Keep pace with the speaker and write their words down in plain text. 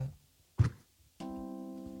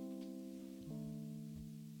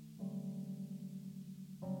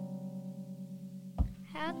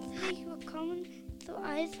Herzlich willkommen zu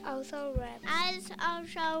Alles außer Rap. Alles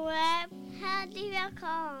außer Rap. Herzlich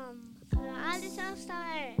willkommen zu Alles außer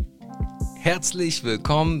Rap. Herzlich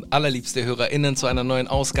willkommen, allerliebste HörerInnen, zu einer neuen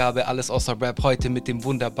Ausgabe Alles außer Rap. Heute mit dem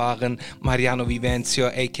wunderbaren Mariano Vivenzio,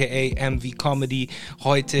 a.k.a. MV Comedy.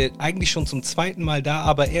 Heute eigentlich schon zum zweiten Mal da,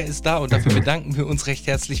 aber er ist da und dafür bedanken wir uns recht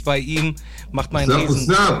herzlich bei ihm. Macht mal einen Riesen...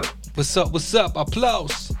 What's up? What's up?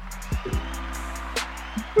 Applaus!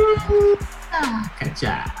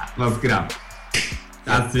 Katja, was geht ab?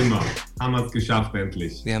 Das sind wir. Haben wir es geschafft,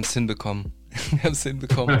 endlich. Wir haben es hinbekommen.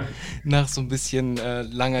 Nach so ein bisschen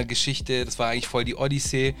langer Geschichte. Das war eigentlich voll die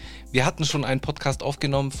Odyssee. Wir hatten schon einen Podcast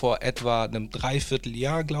aufgenommen vor etwa einem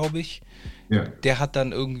Dreivierteljahr, glaube ich. Ja. Der hat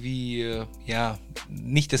dann irgendwie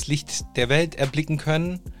nicht das Licht der Welt erblicken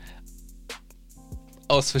können.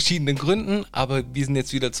 Aus verschiedenen Gründen. Aber wir sind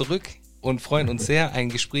jetzt wieder zurück und freuen uns sehr, ein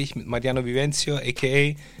Gespräch mit Mariano Vivenzio,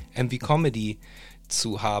 a.k.a. MV Comedy,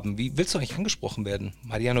 zu haben. Wie willst du eigentlich angesprochen werden?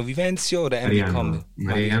 Mariano Vivenzio oder MV Comedy?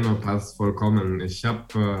 Mariano passt vollkommen. Ich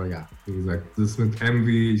habe, wie gesagt, das mit MV,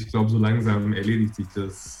 ich glaube, so langsam erledigt sich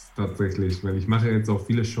das tatsächlich, weil ich mache jetzt auch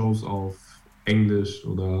viele Shows auf Englisch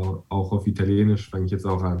oder auch auf Italienisch, fange ich jetzt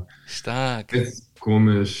auch an. Stark. Ist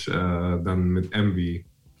komisch, dann mit MV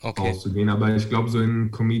rauszugehen, aber ich glaube, so in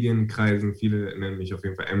Comedian-Kreisen, viele nennen mich auf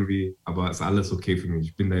jeden Fall MV, aber ist alles okay für mich.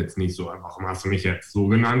 Ich bin da jetzt nicht so, warum hast du mich jetzt so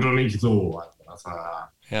genannt und nicht so?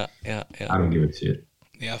 Ja. I don't give a shit.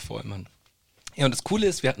 Ja, voll, Mann. Ja, und das Coole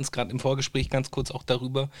ist, wir hatten es gerade im Vorgespräch ganz kurz auch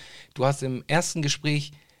darüber, du hast im ersten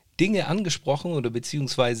Gespräch Dinge angesprochen oder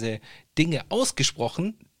beziehungsweise Dinge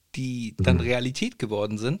ausgesprochen, die dann Realität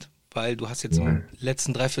geworden sind, weil du hast jetzt im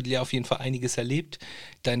letzten Dreivierteljahr auf jeden Fall einiges erlebt.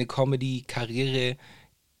 Deine Comedy-Karriere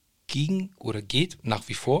ging oder geht nach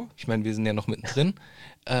wie vor, ich meine, wir sind ja noch mittendrin,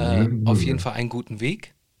 auf jeden Fall einen guten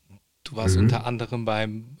Weg. Du warst unter anderem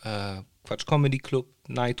beim Quatsch Comedy Club,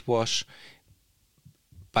 Nightwash,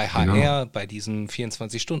 bei HR, bei diesem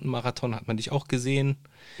 24-Stunden-Marathon hat man dich auch gesehen.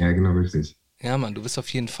 Ja, genau, richtig. Ja, Mann, du bist auf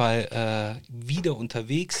jeden Fall wieder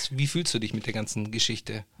unterwegs. Wie fühlst du dich mit der ganzen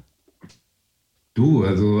Geschichte? Du,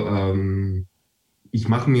 also ich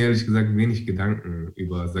mache mir ehrlich gesagt wenig Gedanken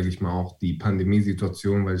über, sage ich mal, auch die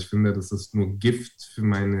Pandemiesituation, weil ich finde, das ist nur Gift für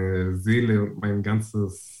meine Seele und mein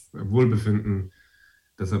ganzes Wohlbefinden.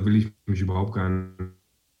 Deshalb will ich mich überhaupt gar nicht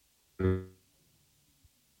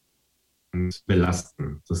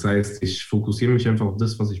belasten. Das heißt, ich fokussiere mich einfach auf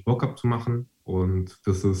das, was ich Bock habe zu machen, und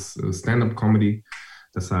das ist Stand-up-Comedy.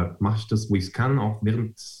 Deshalb mache ich das, wo ich es kann, auch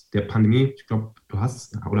während der Pandemie. Ich glaube, du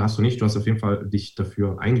hast auf jeden Fall dich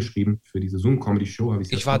dafür eingeschrieben, für diese Zoom-Comedy-Show.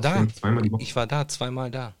 Ich war da,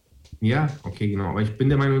 zweimal da. Ja, okay, genau. Aber ich bin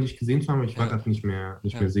der Meinung, dich gesehen zu haben, aber ich war gerade nicht mehr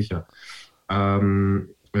sicher.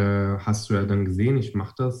 Hast du ja dann gesehen, ich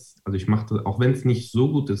mache das, auch wenn es nicht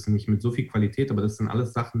so gut ist, nicht mit so viel Qualität, aber das sind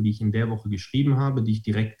alles Sachen, die ich in der Woche geschrieben habe, die ich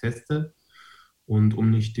direkt teste. Und um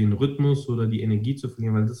nicht den Rhythmus oder die Energie zu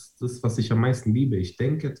verlieren, weil das ist, was ich am meisten liebe. Ich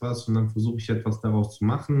denke etwas und dann versuche ich etwas daraus zu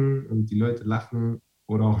machen und die Leute lachen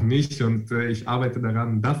oder auch nicht. Und ich arbeite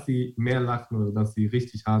daran, dass sie mehr lachen oder dass sie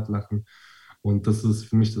richtig hart lachen. Und das ist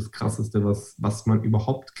für mich das Krasseste, was man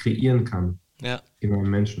überhaupt kreieren kann in einem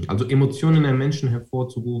Menschen. Also Emotionen in einem Menschen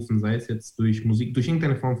hervorzurufen, sei es jetzt durch Musik, durch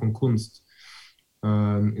irgendeine Form von Kunst,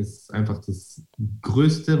 ist einfach das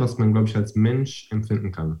Größte, was man, glaube ich, als Mensch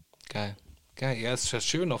empfinden kann. Geil, ja, ist ja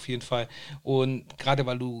schön auf jeden Fall. Und gerade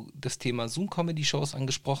weil du das Thema Zoom-Comedy-Shows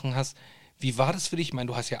angesprochen hast, wie war das für dich? Ich meine,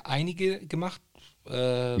 du hast ja einige gemacht. Ich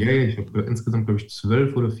habe insgesamt, glaube ich,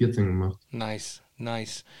 12 oder 14 gemacht. Nice.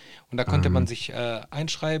 Und da konnte man sich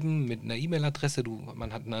einschreiben mit einer E-Mail-Adresse.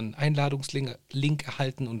 Man hat einen Einladungslink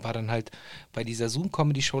erhalten und war dann halt bei dieser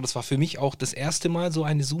Zoom-Comedy-Show. Das war für mich auch das erste Mal so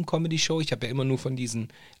eine Zoom-Comedy-Show. Ich habe ja immer nur von diesen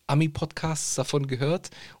Ami-Podcasts davon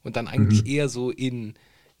gehört und dann eigentlich eher so in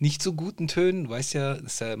nicht so guten Tönen. Du weißt ja,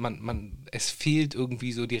 es fehlt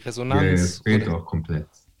irgendwie so die Resonanz. Ja, es fehlt auch komplett.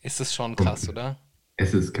 Ist das schon krass, oder?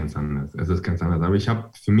 Es ist ganz anders. Aber ich habe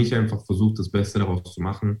für mich einfach versucht, das Beste daraus zu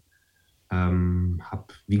machen. Habe,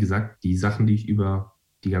 wie gesagt, die Sachen, die ich über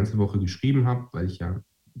die ganze Woche geschrieben habe, weil ich ja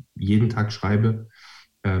jeden Tag schreibe,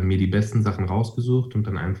 mir die besten Sachen rausgesucht und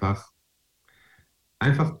dann einfach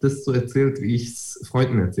das so erzählt, wie ich es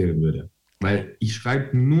Freunden erzählen würde. Weil ich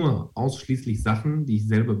schreibe nur ausschließlich Sachen, die ich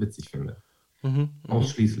selber witzig finde.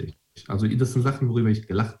 Ausschließlich. Also das sind Sachen, worüber ich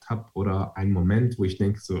gelacht habe oder ein Moment, wo ich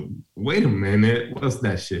denke so, wait a minute, what's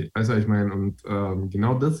that shit? Weißt du, was ich meine? Und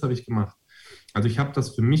genau das habe ich gemacht. Also ich habe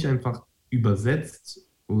das für mich einfach übersetzt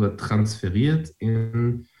oder transferiert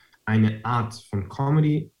in eine Art von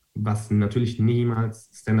Comedy, was natürlich niemals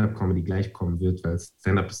Stand-up-Comedy gleichkommen wird, weil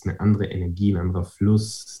Stand-up ist eine andere Energie, ein anderer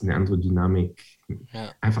Fluss, eine andere Dynamik.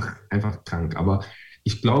 Ja. Einfach krank. Aber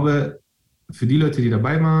ich glaube, für die Leute, die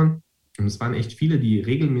dabei waren, und es waren echt viele, die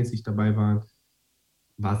regelmäßig dabei waren,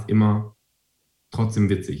 war es immer trotzdem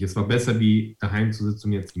witzig. Es war besser, wie daheim zu sitzen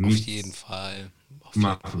und jetzt Auf jeden nichts Fall. zu Auf jeden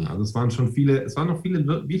machen. Fall. Also es waren noch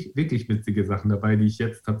viele wirklich witzige Sachen dabei, die ich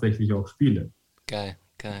jetzt tatsächlich auch spiele. Geil,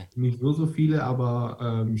 geil. Nicht so viele,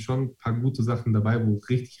 aber schon ein paar gute Sachen dabei, wo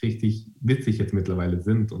richtig, richtig witzig jetzt mittlerweile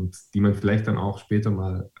sind und die man vielleicht dann auch später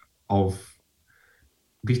mal auf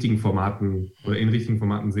richtigen Formaten oder in richtigen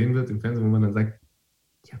Formaten sehen wird im Fernsehen, wo man dann sagt,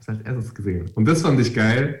 ich habe es als erstes gesehen. Und das fand ich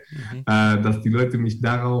geil, Mhm. dass die Leute mich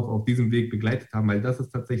darauf, auf diesem Weg begleitet haben, weil das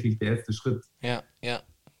ist tatsächlich der erste Schritt. Ja, ja.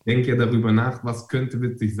 Denk ja darüber nach, was könnte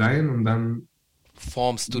witzig sein und dann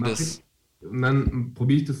Formst du mache das? ich, und dann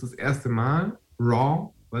probiere ich das erste Mal,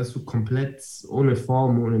 raw, weißt du, komplett ohne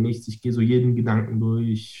Form, ohne nichts. Ich gehe so jeden Gedanken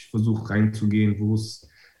durch, versuche reinzugehen, wo es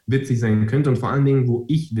witzig sein könnte und vor allen Dingen, wo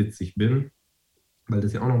ich witzig bin, weil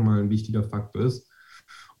das ja auch nochmal ein wichtiger Faktor ist.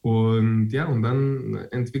 Und ja, und dann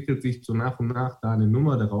entwickelt sich so nach und nach da eine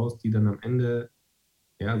Nummer daraus, die dann am Ende,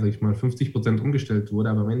 ja, sag ich mal, 50% umgestellt wurde,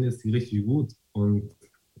 aber am Ende ist die richtig gut. Und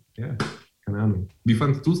ja, keine Ahnung. Wie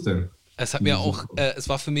fandest du es denn? Es hat mir Diese auch, es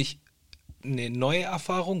war für mich eine neue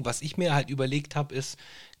Erfahrung. Was ich mir halt überlegt habe, ist,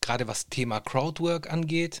 gerade was Thema Crowdwork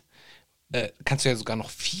angeht, kannst du ja sogar noch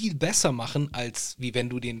viel besser machen, als wie wenn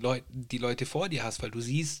du die Leute vor dir hast, weil du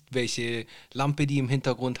siehst, welche Lampe die im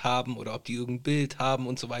Hintergrund haben oder ob die irgendein Bild haben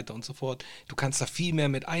und so weiter und so fort. Du kannst da viel mehr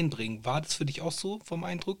mit einbringen. War das für dich auch so vom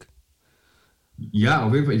Eindruck? Ja,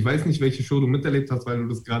 auf jeden Fall. Ich weiß nicht, welche Show du miterlebt hast, weil du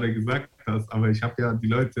das gerade gesagt hast, aber ich habe ja die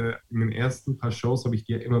Leute in den ersten paar Shows habe ich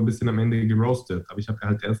die ja immer ein bisschen am Ende geroastet. Aber ich habe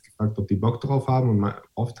halt erst gefragt, ob die Bock drauf haben und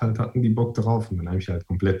oft halt hatten die Bock drauf und dann habe ich halt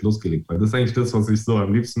komplett losgelegt, weil das ist eigentlich das, was ich so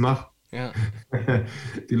am liebsten mache. Ja,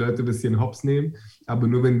 Die Leute ein bisschen hops nehmen, aber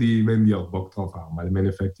nur wenn die auch Bock drauf haben. Weil im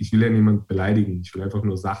Endeffekt, ich will ja niemanden beleidigen. Ich will einfach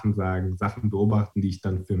nur Sachen sagen, Sachen beobachten, die ich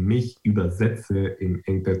dann für mich übersetze in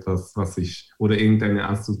irgendetwas, oder irgendeine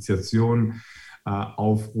Assoziation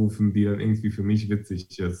aufrufen, die dann irgendwie für mich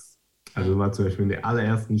witzig ist. ja. Also war zum Beispiel in der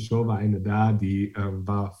allerersten Show war eine da, die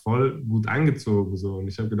war voll gut angezogen so und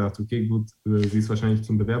ich habe gedacht, okay, gut, sie ist wahrscheinlich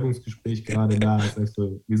zum Bewerbungsgespräch gerade da. Das heißt,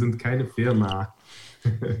 so, wir sind keine Firma,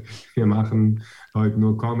 wir machen heute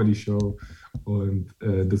nur Comedy-Show und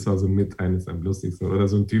das war so mit eines am lustigsten. Oder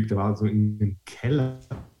so ein Typ, der war so in dem Keller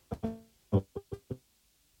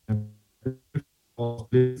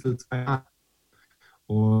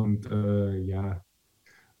und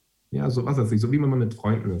ja, so was weiß ich, so wie wenn man mit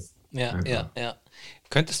Freunden ist. Ja, ja, Einfach. ja.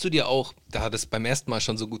 Könntest du dir auch, da das beim ersten Mal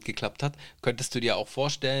schon so gut geklappt hat, könntest du dir auch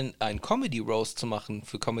vorstellen, ein Comedy Roast zu machen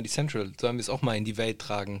für Comedy Central? Sollen wir es auch mal in die Welt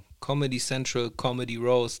tragen? Comedy Central, Comedy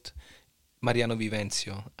Roast, Mariano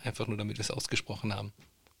Vivenzio. Einfach nur, damit wir es ausgesprochen haben.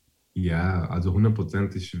 Ja, also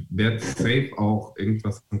 100%. Ich werde safe auch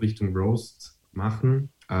irgendwas in Richtung Roast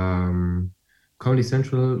machen. Comedy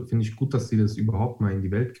Central finde ich gut, dass sie das überhaupt mal in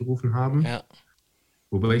die Welt gerufen haben. Ja,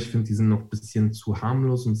 Wobei ich finde, die sind noch ein bisschen zu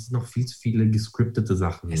harmlos und es sind noch viel zu viele gescriptete ist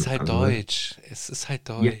Sachen. halt Also, weißt du, Deutsch. Es ist halt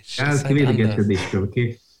ja, Deutsch. ja, Ist es halt geht against anders. dich,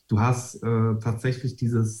 okay? Du hast tatsächlich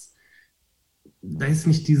da ist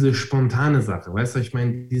nicht diese spontane Sache, weißt du, ich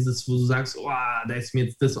meine, dieses, wo du sagst, oh, da ist mir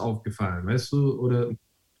jetzt das aufgefallen, weißt du, oder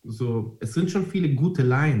so, es sind schon viele gute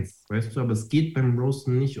Lines, weißt du, aber es geht beim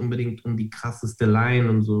Roasten nicht unbedingt um die krasseste Line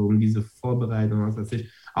und so, um diese Vorbereitung, was weiß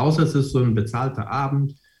ich, außer es ist so ein bezahlter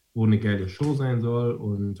Abend, wo eine geile Show sein soll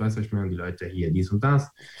und weißt du, ich meine, die Leute hier, dies und das,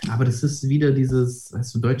 aber das ist wieder dieses,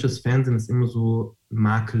 weißt du, deutsches Fernsehen ist immer so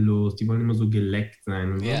makellos, die wollen immer so geleckt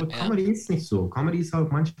sein und so, Ja, aber ja. Comedy ist nicht so. Comedy ist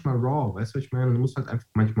halt manchmal raw, weißt du, was ich meine? Du musst halt einfach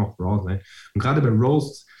manchmal auch raw sein. Und gerade bei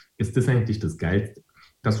Roasts ist das eigentlich das Geilste,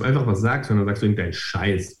 dass du einfach was sagst und dann sagst du irgendeinen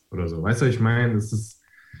Scheiß oder so, weißt du, was ich meine? Das ist,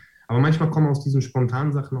 aber manchmal kommen aus diesen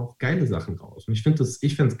spontanen Sachen auch geile Sachen raus. Und ich finde es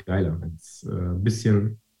geiler, wenn es ein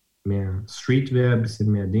bisschen mehr Street wäre, ein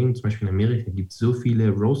bisschen mehr Ding. Zum Beispiel in Amerika gibt es so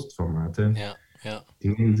viele Roast-Formate, Ja, ja. die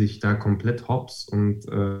nehmen sich da komplett hops und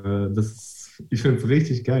ich finde es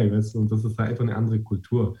richtig geil, weißt du, und das ist da einfach eine andere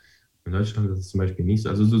Kultur. In Deutschland ist es zum Beispiel nicht so.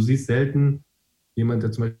 Also du siehst selten jemand,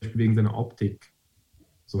 der zum Beispiel wegen seiner Optik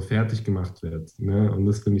so fertig gemacht wird. Ne? Und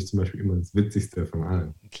das finde ich zum Beispiel immer das Witzigste von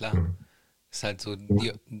allen. Klar. Ja. Ist halt so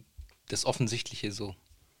das Offensichtliche so.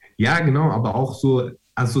 Ja, genau, aber auch so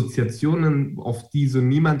Assoziationen, auf die so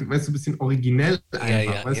niemand, weißt du, ein bisschen originell Ja,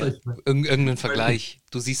 einfach, ja, weißt du, ja. ich meine, Irgendeinen zum Beispiel, Vergleich.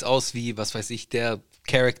 Du siehst aus wie, was weiß ich, der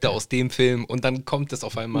Charakter aus dem Film und dann kommt es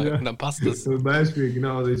auf einmal ja, und dann passt es. zum Beispiel,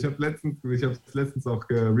 genau. Also ich habe es letztens auch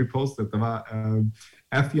repostet. Da war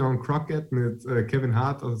Affion Crockett mit Kevin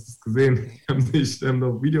Hart, hast du es gesehen? Die haben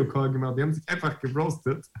noch Videocall gemacht. Die haben sich einfach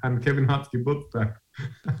geroastet an Kevin Harts Geburtstag.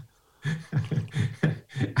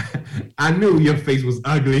 I knew your face was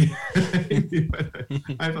ugly.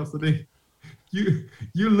 Einfach so,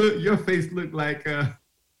 your face looked like a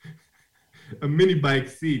Minibike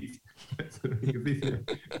seat.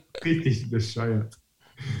 Richtig bescheuert.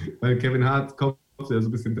 Weil Kevin Hart Kopf ist ja so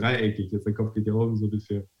ein bisschen dreieckig ist. Der Kopf geht ja oben so ein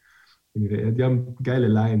bisschen. Die haben geile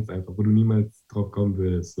Lines einfach, wo du niemals drauf kommen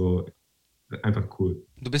würdest. So einfach cool.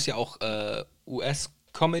 Du bist ja auch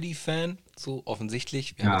US-Comedy-Fan, so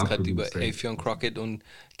offensichtlich. Wir haben Ja, jetzt gerade absolut. über Safe. Affion Crockett und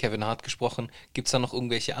Kevin Hart gesprochen. Gibt es da noch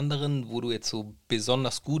irgendwelche anderen, wo du jetzt so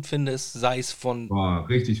besonders gut findest, sei es von... Boah,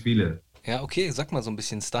 richtig viele. Ja, okay, sag mal so ein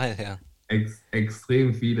bisschen Style her.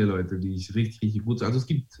 Extrem viele Leute, die ich richtig gut. Also es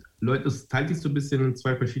gibt Leute, es teilt sich so ein bisschen in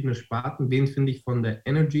zwei verschiedene Sparten. Wen finde ich von der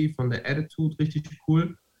Energy, von der Attitude richtig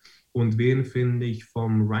cool und wen finde ich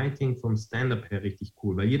vom Writing, vom Stand-up her richtig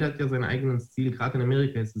cool. Weil jeder hat ja seinen eigenen Stil. Gerade in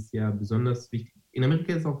Amerika ist es ja besonders wichtig. In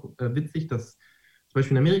Amerika ist es auch witzig, dass zum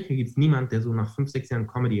Beispiel in Amerika gibt es niemanden, der so nach 5, 6 Jahren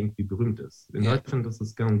Comedy irgendwie berühmt ist. In Ja. Deutschland ist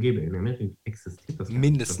es gang und gäbe. In Amerika existiert das gar nicht.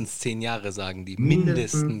 Mindestens 10 Jahre, sagen die.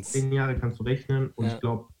 Mindestens Mindestens. 10 Jahre kannst du rechnen. Und Ja. ich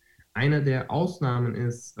glaube, einer der Ausnahmen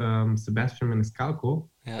ist Sebastian Maniscalco,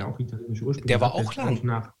 Ja. der auch italienische Ursprung Der war hat. auch ist, glaub ich,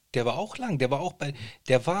 lang. Der war auch lang. Der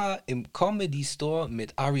war im Comedy Store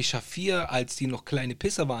mit Ari Shafir, als die noch kleine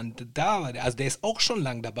Pisser waren. Da war der. Also der ist auch schon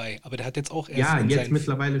lang dabei, aber der hat jetzt auch erst Ja, in jetzt seinen...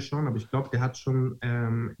 mittlerweile schon, aber ich glaube, der hat schon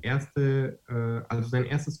also sein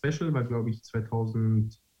erstes Special war, glaube ich,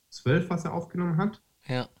 2012, was er aufgenommen hat.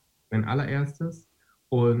 Ja, Sein allererstes.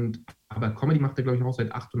 Aber Comedy macht er, glaube ich, auch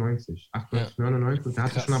seit 98, 99. Und der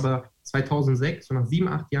hatte Krass. schon aber 2006, so nach 7,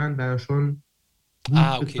 8 Jahren, war er schon gut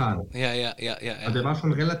okay. bezahlt. Ja. Also er war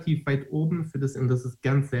schon relativ weit oben für das, und das ist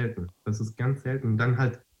ganz selten. Das ist ganz selten. Und dann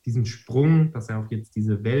halt diesen Sprung, dass er auch jetzt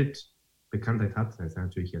diese Weltbekanntheit hat, das hat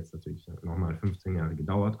natürlich nochmal 15 Jahre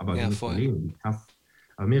gedauert, aber Ja, wir müssen voll. überlegen, wie krass.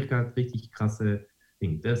 Amerika hat richtig krasse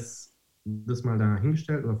Dinge. Das mal da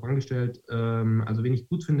hingestellt oder vorangestellt. Also wen ich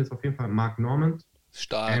gut finde, ist auf jeden Fall Mark Normand.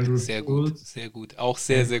 Stark, Andrew sehr gut, Schultz. sehr gut. Auch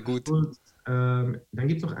sehr, sehr gut. Dann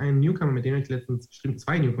gibt es noch einen Newcomer, mit dem habe ich letztens geschrieben,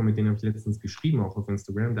 2 Newcomer, mit denen habe ich letztens geschrieben, auch auf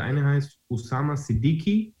Instagram. Der eine heißt Usama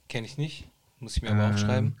Siddiqui. Kenne ich nicht, muss ich mir aber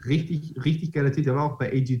aufschreiben. Richtig geiler Titel. Der war auch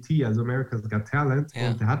bei AGT, also America's Got Talent.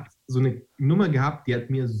 Ja. Und der hat so eine Nummer gehabt, die hat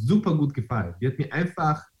mir super gut gefallen. Die hat mir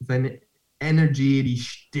einfach seine Energy, die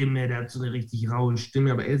Stimme, der hat so eine richtig raue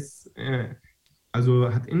Stimme, aber er ist,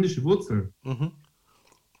 hat indische Wurzeln. Mhm.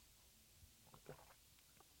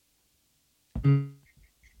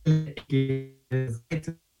 Ich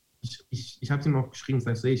habe es ihm auch geschrieben, das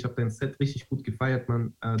heißt, ich habe dein Set richtig gut gefeiert,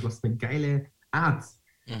 Mann. Du hast eine geile Art,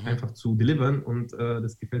 einfach zu delivern und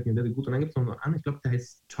das gefällt mir sehr, sehr gut. Und dann gibt es noch einen, ich glaube, der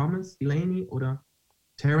heißt Thomas Delaney oder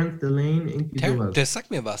Terrence Delaney, irgendwie sowas. Das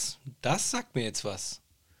sagt mir was. Das sagt mir jetzt was.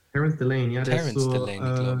 Terrence Delaney, ja, der Terrence ist so,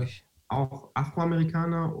 Delaney, glaube ich. auch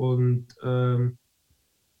Afroamerikaner und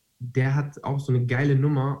der hat auch so eine geile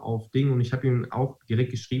Nummer auf Ding und ich habe ihm auch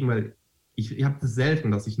direkt geschrieben, weil ich habe das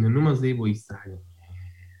selten, dass ich eine Nummer sehe, wo ich sage,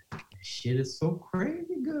 shit is so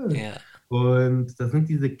crazy good. Ja. Und das sind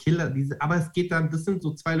diese Killer, aber es geht dann, das sind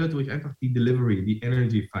so 2 Leute, wo ich einfach die Delivery, die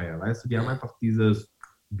Energy feier, weißt du, die haben einfach dieses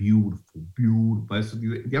beautiful, weißt du,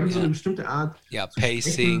 die haben so eine bestimmte Art. Ja, zu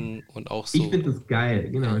Pacing sprechen. und auch so. Ich finde das geil,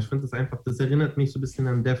 genau. Ja. Ich finde das einfach, das erinnert mich so ein bisschen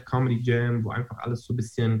an Def Comedy Jam, wo einfach alles so ein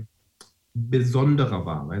bisschen besonderer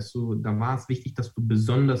war, weißt du, da war es wichtig, dass du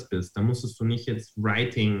besonders bist. Da musstest du nicht jetzt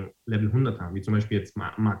Writing Level 100 haben, wie zum Beispiel jetzt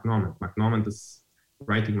Mark Normand. Mark Normand ist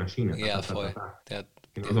Writing-Maschine. Ja, voll.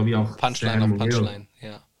 Genauso wie auch Punchline Sam auf Punchline,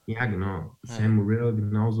 ja. Ja, genau. Ja. Sam Morril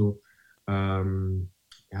genauso. Ja,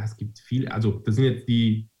 es gibt viele, also das sind jetzt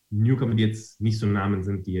die Newcomer, die jetzt nicht so Namen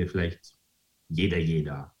sind, die vielleicht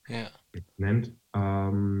jeder Ja. nennt.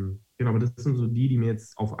 Genau, aber das sind so die mir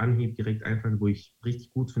jetzt auf Anhieb direkt einfallen, wo ich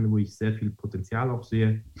richtig gut finde, wo ich sehr viel Potenzial auch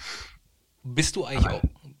sehe. Bist du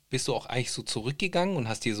auch eigentlich so zurückgegangen und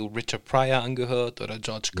hast dir so Richard Pryor angehört oder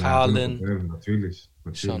George Carlin? Ja, natürlich.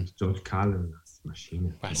 Schon. George Carlin, das ist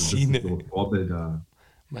Maschine. Also das Maschine. sind so Vorbilder.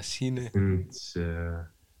 Maschine. Sind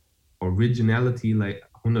Originality like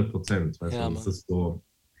 100%. Weißt Ja, du, das Mann. ist so,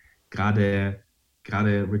 gerade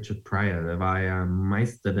Richard Pryor, der war ja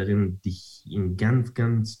Meister darin, dich in ganz,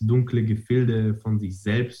 ganz dunkle Gefilde von sich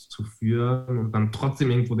selbst zu führen und dann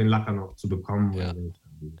trotzdem irgendwo den Lacher noch zu bekommen. Ja.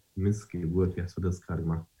 Missgeburt, wie hast du das gerade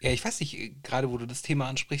gemacht? Ja, ich weiß nicht, gerade wo du das Thema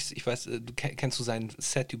ansprichst, ich weiß, kennst du sein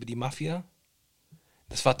Set über die Mafia?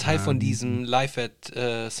 Das war Teil von diesem Live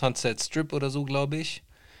at Sunset Strip oder so, glaube ich.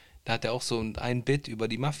 Da hat er auch so ein Bit über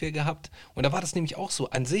die Mafia gehabt. Und da war das nämlich auch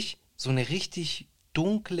so an sich so eine richtig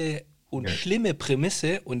dunkle und schlimme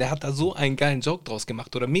Prämisse. Und er hat da so einen geilen Joke draus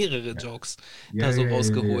gemacht oder mehrere Jokes da so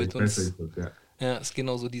rausgeholt. Ja, Und ja, ist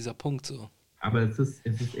genau so dieser Punkt so. aber es ist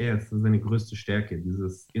seine größte Stärke,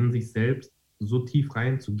 dieses in sich selbst so tief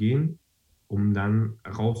reinzugehen, um dann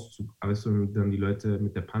weißt du, um dann die Leute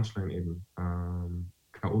mit der Punchline eben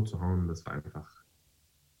K.O. zu hauen. Das war einfach,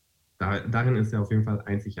 darin ist er auf jeden Fall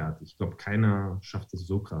einzigartig. Ich glaube, keiner schafft es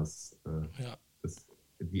so krass, Ja.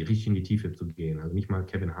 richtig in die Tiefe zu gehen. Also nicht mal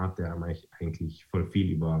Kevin Hart, der eigentlich voll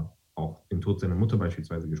viel über auch den Tod seiner Mutter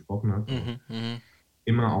beispielsweise gesprochen hat. Mhm, mhm.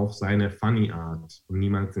 Immer auf seine funny Art und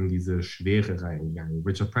niemals in diese Schwere reingegangen.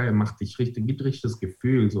 Richard Pryor gibt richtig das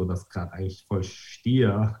Gefühl, so dass gerade eigentlich voll Stier.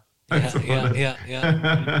 Ja, Also, ja, ja,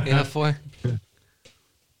 ja. Ja, voll.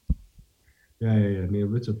 ja, ja, ja, nee,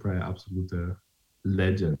 Richard Pryor, absolute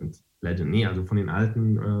Legend. Legend. Nee, also von den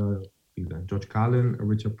alten, wie gesagt, George Carlin,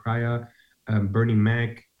 Richard Pryor, Bernie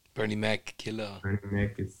Mac. Bernie Mac, Killer. Bernie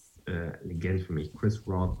Mac ist Legende für mich. Chris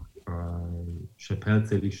Rock, Chappelle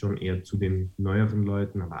zähle ich schon eher zu den neueren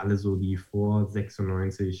Leuten, aber alle so, die vor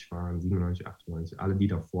 96 waren, 97, 98, alle, die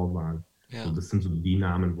davor waren. So, Ja. das sind so die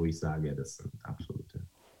Namen, wo ich sage, ja, das sind absolute.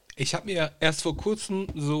 Ich habe mir erst vor kurzem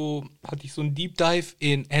hatte ich so einen Deep Dive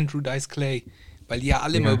in Andrew Dice Clay, weil die ja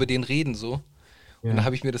alle mal über Ja, den reden so. Und da ja.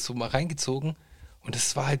 habe ich mir das so mal reingezogen. Und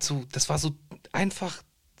das war halt so, das war so einfach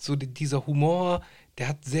so dieser Humor, der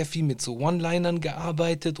hat sehr viel mit so One-Linern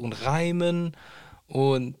gearbeitet und Reimen.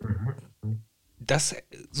 Und Mhm. das,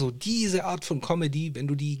 so diese Art von Comedy, wenn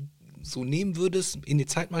du die so nehmen würdest, in die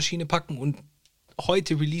Zeitmaschine packen und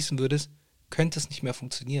heute releasen würdest, könnte es nicht mehr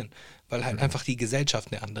funktionieren, weil halt Mhm. einfach die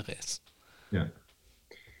Gesellschaft eine andere ist. Ja.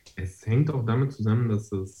 Es hängt auch damit zusammen,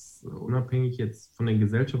 dass es unabhängig jetzt von der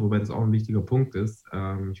Gesellschaft, wobei das auch ein wichtiger Punkt ist,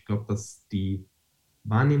 ich glaube, dass die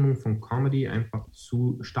Wahrnehmung von Comedy einfach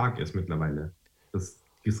zu stark ist mittlerweile.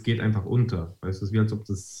 Es geht einfach unter. Weißt du, es ist wie als ob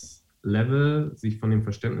das Level sich von dem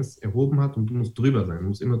Verständnis erhoben hat und du musst drüber sein. Du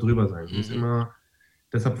musst immer drüber sein. Du musst Mhm. immer.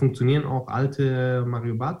 Deshalb funktionieren auch alte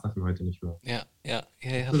Mario Bart Sachen heute nicht mehr. Ja, ja,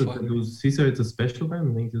 ja, ja, Du, voll. du siehst ja jetzt das Special rein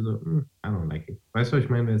und denkst dir so, I don't like it. Weißt du, was ich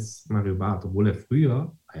meine, wer ist Mario Bart? Obwohl er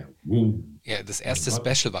früher, Ja, das mein erste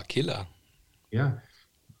Gott, Special war Killer. ja,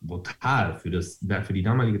 brutal für die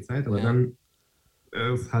damalige Zeit, aber Ja, dann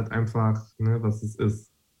ist halt einfach, ne, was es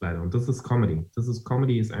ist, leider. Und das ist Comedy.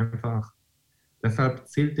 Comedy ist einfach, deshalb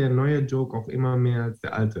zählt der neue Joke auch immer mehr als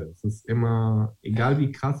der alte. Es ist immer, egal ja,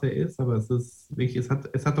 wie krass er ist, aber es ist wirklich, es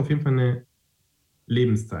hat auf jeden Fall eine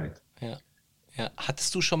Lebenszeit. ja, ja.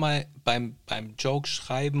 Hattest du schon mal beim Joke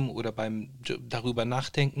schreiben oder darüber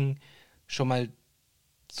nachdenken schon mal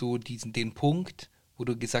so den Punkt, wo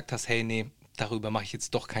du gesagt hast, hey, nee, darüber mache ich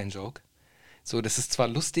jetzt doch keinen Joke? So, das ist zwar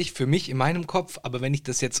lustig für mich in meinem Kopf, aber wenn ich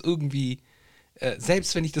das jetzt irgendwie,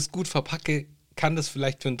 selbst wenn ich das gut verpacke, kann das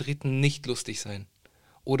vielleicht für einen Dritten nicht lustig sein.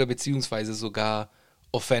 Oder beziehungsweise sogar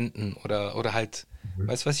offenden oder halt, Mhm.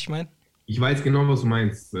 weißt du, was ich meine? Ich weiß genau, was du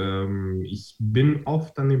meinst. Ich bin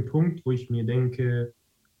oft an dem Punkt, wo ich mir denke,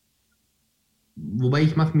 wobei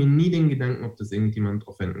ich mache mir nie den Gedanken, ob das irgendjemand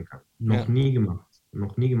drauf wenden kann. Noch Ja. nie gemacht.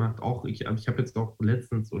 Noch nie gemacht. Auch ich habe jetzt auch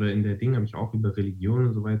letztens oder in der Ding habe ich auch über Religion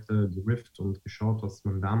und so weiter gerifft und geschaut, was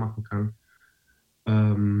man da machen kann.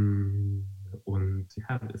 Ähm, und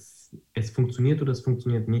ja, es funktioniert oder es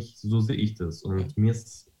funktioniert nicht. So sehe ich das. Ja. Und mir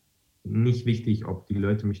ist nicht wichtig, ob die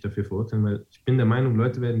Leute mich dafür verurteilen, weil ich bin der Meinung,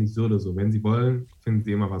 Leute werden nicht so oder so. Wenn sie wollen, finden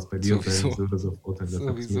sie immer was bei dir und werden dich Sowieso. so oder so verurteilen.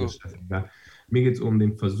 Deshalb ist mir das Sowieso. scheißegal. Mir geht es um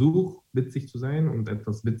den Versuch, witzig zu sein und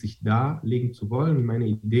etwas witzig darlegen zu wollen, meine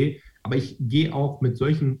Idee. Aber ich gehe auch mit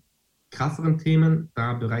solchen krasseren Themen,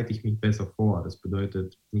 da bereite ich mich besser vor. Das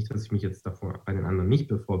bedeutet nicht, dass ich mich jetzt davor bei den anderen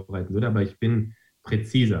nicht vorbereiten würde, aber ich bin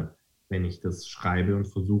präziser, wenn ich das schreibe und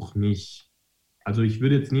versuche nicht. Also ich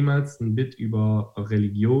würde jetzt niemals ein Bit über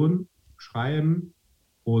Religion schreiben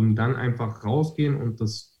und dann einfach rausgehen und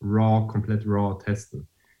das komplett raw testen.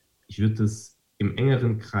 Ich würde das im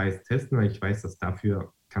engeren Kreis testen, weil ich weiß, dass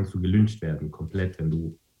dafür kannst du gelyncht werden, komplett, wenn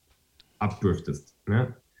du abdriftest.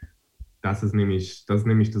 Ne? Das ist nämlich das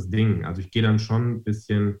Ding. Also ich gehe dann schon ein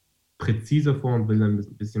bisschen präziser vor und will dann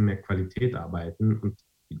ein bisschen mehr Qualität arbeiten. Und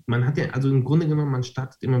man hat ja, also im Grunde genommen, man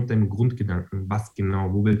startet immer mit dem Grundgedanken, was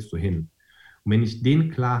genau, wo willst du hin? Und wenn ich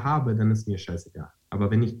den klar habe, dann ist mir scheißegal. Aber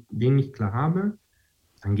wenn ich den nicht klar habe,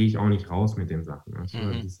 dann gehe ich auch nicht raus mit den Sachen. Also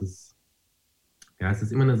Mhm. das ist, ja, es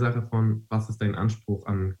ist immer eine Sache von, was ist dein Anspruch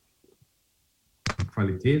an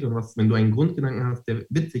Qualität und was, wenn du einen Grundgedanken hast, der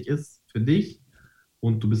witzig ist für dich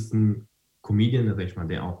und du bist ein Comedian, der, sag ich mal,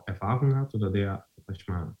 der auch Erfahrung hat oder der, sag ich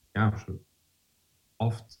mal, ja, schon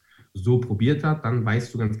oft so probiert hat, dann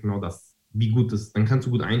weißt du ganz genau, wie gut es, dann kannst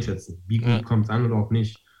du gut einschätzen, wie Ja, gut kommt es an oder auch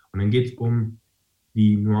nicht. Und dann geht es um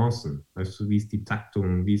die Nuancen, weißt du, wie ist die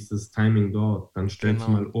Taktung, wie ist das Timing dort, dann stellst du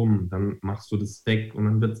genau. mal um, dann machst du das Stack und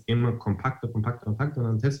dann wird es immer kompakter, kompakter, kompakter und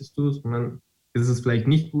dann testest du es und dann ist es vielleicht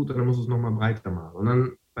nicht gut und dann musst du es nochmal breiter machen. Und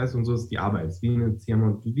dann, weißt du, und so ist die Arbeit. Es ist wie eine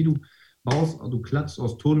wie du baust, du klatschst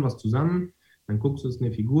aus Ton was zusammen, dann guckst du, es ist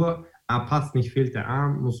eine Figur, passt nicht, fehlt der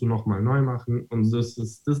Arm, musst du nochmal neu machen und das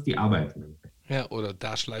ist die Arbeit. Ja, oder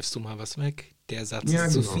da schleifst du mal was weg. Der Satz Ja,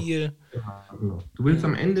 ist zu genau. viel. Ja, genau. Du willst Ja,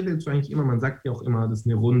 am Ende, willst du eigentlich immer, man sagt ja auch immer, das ist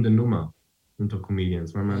eine runde Nummer unter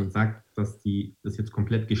Comedians, weil ja, man sagt, dass das jetzt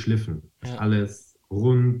komplett geschliffen ist. ja. Alles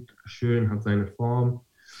rund, schön, hat seine Form.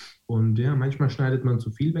 Und ja, manchmal schneidet man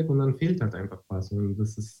zu viel weg und dann fehlt halt einfach was. Und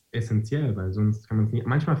das ist essentiell, weil sonst kann man es nicht.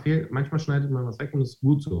 Manchmal schneidet man was weg und das ist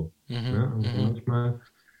gut so. Mhm, Ne? Also mhm. manchmal,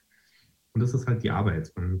 und das ist halt die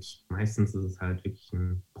Arbeit. Und meistens ist es halt wirklich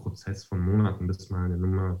ein Prozess von Monaten, bis mal eine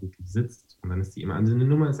Nummer wirklich sitzt. Und dann ist die immer, also eine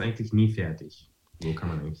Nummer ist eigentlich nie fertig. So kann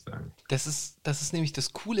man eigentlich sagen. Das ist nämlich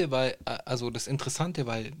das Coole, weil, also das Interessante,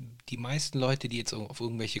 weil die meisten Leute, die jetzt auf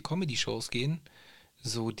irgendwelche Comedy-Shows gehen,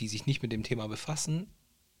 so, die sich nicht mit dem Thema befassen,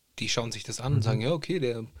 die schauen sich das an und sagen, Mhm. ja, okay,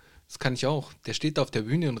 das kann ich auch. Der steht da auf der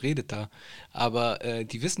Bühne und redet da. Aber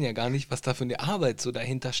die wissen ja gar nicht, was da für eine Arbeit so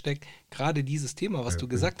dahinter steckt. Gerade dieses Thema, was Ja, du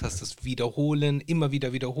auf jeden gesagt hast, Fall. das Wiederholen, immer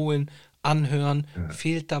wieder wiederholen, anhören, Ja,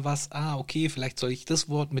 fehlt da was? Ah, okay, vielleicht soll ich das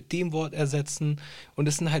Wort mit dem Wort ersetzen. Und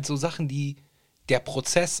das sind halt so Sachen, der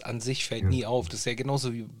Prozess an sich fällt ja. nie auf. Das ist ja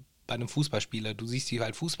genauso wie bei einem Fußballspieler. Du siehst die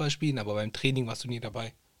halt Fußball spielen, aber beim Training warst du nie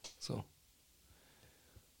dabei. So.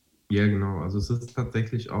 Ja, genau. Also es ist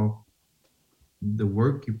tatsächlich auch the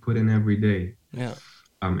work you put in every day Ja.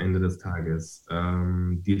 am Ende des Tages,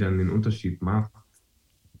 die dann den Unterschied macht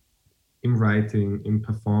im Writing, im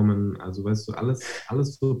Performen, also weißt du,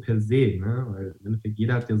 alles so per se, ne? Weil im Endeffekt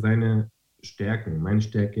jeder hat ja seine Stärken. Meine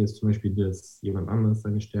Stärke ist zum Beispiel das, jemand anderes,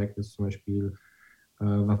 seine Stärke ist zum Beispiel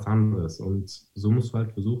was anderes. Und so musst du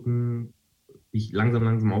halt versuchen, dich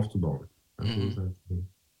langsam aufzubauen. Also das Mhm. ist halt,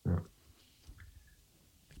 ja,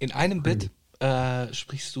 In einem Bit crazy.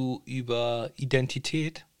 sprichst du über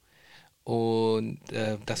Identität und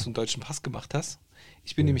dass du einen deutschen Pass gemacht hast.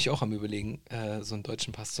 Ich bin Ja. nämlich auch am Überlegen, so einen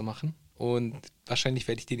deutschen Pass zu machen. Und wahrscheinlich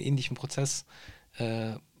werde ich den ähnlichen Prozess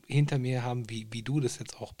äh, hinter mir haben, wie du das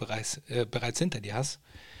jetzt auch bereits hinter dir hast.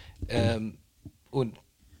 Ähm, und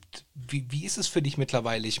wie ist es für dich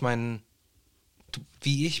mittlerweile? Ich meine,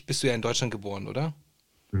 wie ich bist du ja in Deutschland geboren, oder?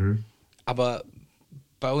 Mhm. Aber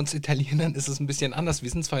bei uns Italienern ist es ein bisschen anders. Wir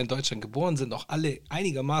sind zwar in Deutschland geboren, sind auch alle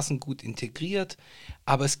einigermaßen gut integriert,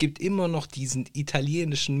 aber es gibt immer noch diesen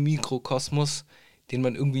italienischen Mikrokosmos, den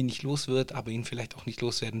man irgendwie nicht los wird, aber ihn vielleicht auch nicht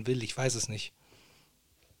loswerden will. Ich weiß es nicht.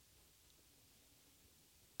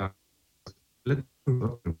 Letztens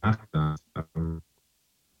auch nachgedacht,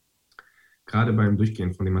 gerade beim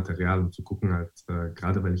Durchgehen von dem Material und zu gucken, halt,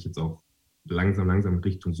 gerade weil ich jetzt auch langsam in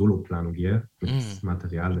Richtung Soloplanung gehe, mit Mm,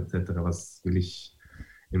 Material etc., was will ich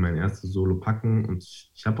in mein erstes Solo packen. Und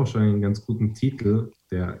ich habe auch schon einen ganz guten Titel,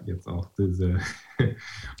 der jetzt auch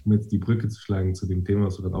um jetzt die Brücke zu schlagen zu dem Thema,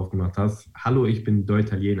 was du gerade aufgemacht hast. Hallo, ich bin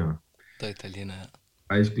Deuter-Italiener. der Italiener, ja.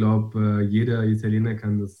 Weil ich glaube, jeder Italiener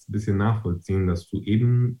kann das ein bisschen nachvollziehen, dass du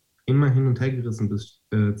eben immer hin und her gerissen bist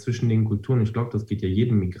zwischen den Kulturen. Ich glaube, das geht ja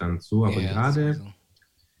jedem Migrant so, Ja, aber ja, gerade sowieso.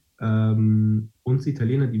 uns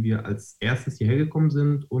Italiener, die wir als erstes hierher gekommen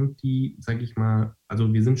sind und die, sage ich mal,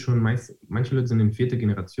 also wir sind schon manche Leute sind in vierter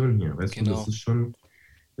Generation hier, weißt du, das Genau. ist schon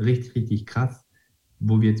richtig krass,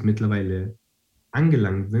 wo wir jetzt mittlerweile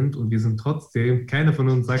angelangt sind und wir sind trotzdem, keiner von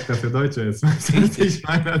uns sagt, dass er Deutscher ist. Weißt du, was ich Richtig.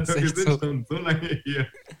 meine? Ist Also wir echt sind so. schon so lange hier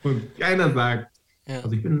und keiner sagt, Ja,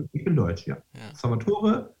 also ich bin Deutsch, ja. ja.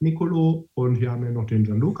 Salvatore, Nicolo und hier haben wir noch den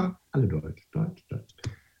Gianluca, alle Deutsch.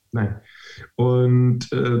 Nein.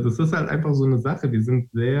 Und das ist halt einfach so eine Sache. Wir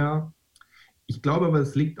sind sehr, ich glaube aber,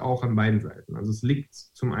 es liegt auch an beiden Seiten. Also es liegt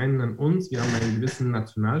zum einen an uns, wir haben einen gewissen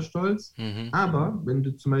Nationalstolz, Mhm. aber wenn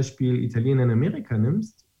du zum Beispiel Italiener in Amerika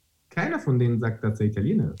nimmst, keiner von denen sagt, dass er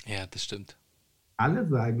Italiener ist. Ja, das stimmt. Alle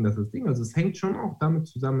sagen, das ist Ding. Also es hängt schon auch damit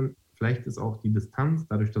zusammen, vielleicht ist auch die Distanz,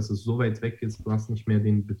 dadurch, dass es so weit weg ist, du hast nicht mehr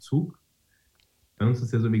den Bezug. Bei uns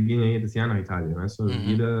ist ja so, wir gehen ja jedes Jahr nach Italien, weißt du? Also Mhm.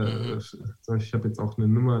 Mhm. ich habe jetzt auch eine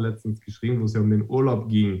Nummer letztens geschrieben, wo es ja um den Urlaub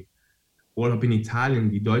ging. Urlaub in Italien,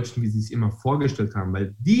 die Deutschen, wie sie es immer vorgestellt haben,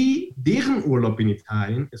 weil deren Urlaub in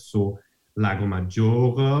Italien ist so Lago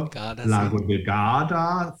Maggiore, Gardasee. Lago de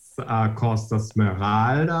Garda, Costa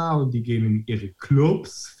Smeralda und die gehen in ihre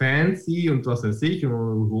Clubs, fancy und was weiß ich,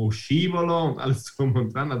 und Scivolo und alles drum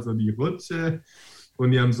und dran, also die Rutsche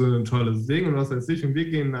und die haben so ein tolles Ding und was weiß ich. Und wir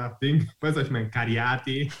gehen nach Ding, weißt du, ich meine,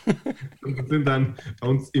 Cariati und sind dann bei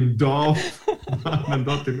uns im Dorf, machen dann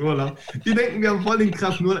dort den Urlaub. Die denken, wir haben voll den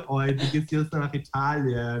krassen Urlaub. Oh, du gehst jetzt nach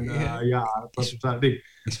Italien. Ja. Ja, das war total dick.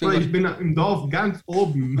 Ich Oder will ich bin im Dorf ganz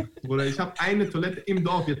oben. Oder ich habe eine Toilette im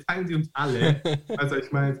Dorf. Jetzt teilen sie uns alle. Weißt du,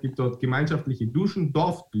 ich meine, es gibt dort gemeinschaftliche Duschen,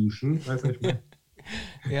 Dorfduschen. Weißt du, ich meine.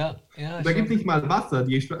 ja, Und da gibt es nicht mal Wasser.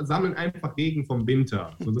 Die sammeln einfach Regen vom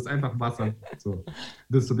Winter. So, das ist einfach Wasser. So.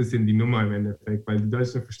 Das ist so ein bisschen die Nummer im Endeffekt. Weil die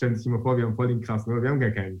Deutschen stellen sich immer vor, wir haben voll den krassen Urlaub. Wir haben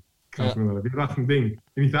gar keinen krassen Urlaub. Wir machen ein Ding.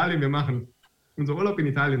 In Italien, unser Urlaub in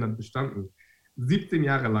Italien hat bestanden 17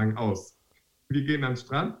 Jahre lang aus. Wir gehen an den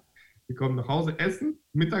Strand, wir kommen nach Hause, essen,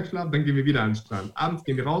 Mittagsschlaf, dann gehen wir wieder an den Strand. Abends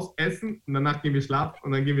gehen wir raus, essen und danach gehen wir schlafen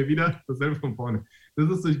und dann gehen wir wieder dasselbe von vorne. Das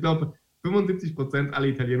ist so, ich glaube, 75% aller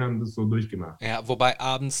Italiener haben das so durchgemacht. Ja, wobei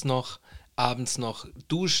abends noch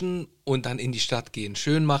duschen und dann in die Stadt gehen.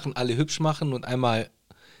 Schön machen, alle hübsch machen und einmal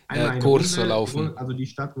Einmal eine Corso Runde, laufen. also die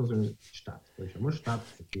Stadt muss in Stadt. Ich muss Stadt.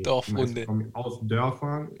 Okay. Dorfrunde. Die meisten kommen aus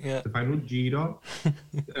Dörfern, Ja. das war nur Giro.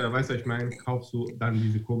 Weißt du, ich meine, kaufst du dann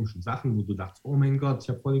diese komischen Sachen, wo du dachtest, oh mein Gott, ich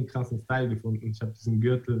habe voll den krassen Style gefunden. Ich habe diesen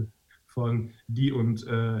Gürtel von D und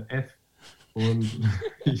F. Und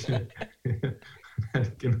ich,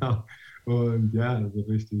 genau. Und ja, so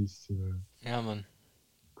richtig Ja, Mann.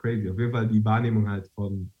 crazy. Auf jeden Fall die Wahrnehmung halt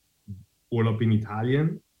von Urlaub in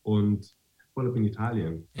Italien und Urlaub in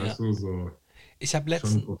Italien. Ja. Weißt du, so. Ich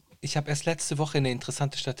habe erst letzte Woche eine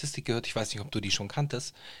interessante Statistik gehört, ich weiß nicht, ob du die schon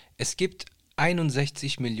kanntest. Es gibt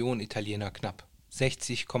 61 Millionen Italiener knapp.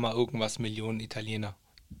 60, irgendwas Millionen Italiener.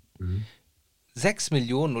 6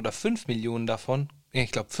 Millionen oder 5 Millionen davon,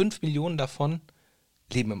 ich glaube 5 Millionen davon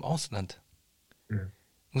leben im Ausland. Ja.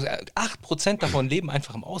 8% davon leben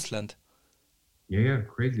einfach im Ausland. Ja,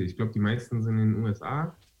 crazy. Ich glaube, die meisten sind in den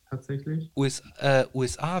USA tatsächlich.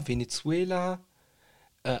 USA, Venezuela,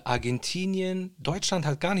 Argentinien, Deutschland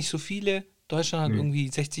hat gar nicht so viele. Deutschland hat irgendwie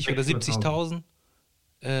 60 oder 70.000.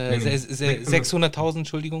 600.000,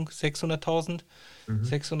 Entschuldigung, 600.000.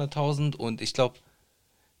 600.000 und ich glaube.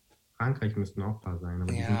 Frankreich müssten auch ein paar sein.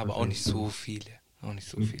 Aber auch nicht so viele. Auch nicht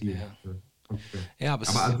so viele, ja. Okay. Ja, aber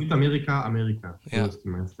Südamerika, Amerika. Ja. So ist die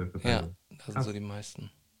meiste Verteilung. Ja, das sind so die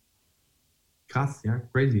meisten. Krass, ja,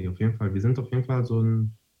 crazy, auf jeden Fall. Wir sind auf jeden Fall so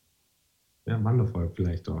ein Wandervolk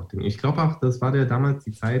vielleicht auch. Ich glaube auch, das war damals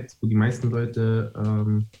die Zeit, wo die meisten Leute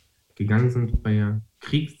gegangen sind bei der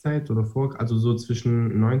Kriegszeit oder also so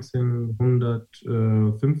zwischen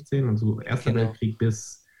 1915, also Erster Weltkrieg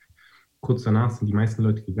bis kurz danach sind die meisten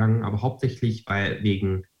Leute gegangen, aber hauptsächlich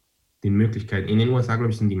wegen den Möglichkeiten. In den USA, glaube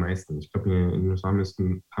ich, sind die meisten. Ich glaube, in den USA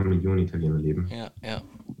müssten ein paar Millionen Italiener leben. Ja.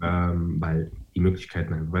 Weil die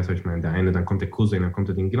Möglichkeiten, weißt du, was ich meine, der eine, dann kommt der Cousin, dann kommt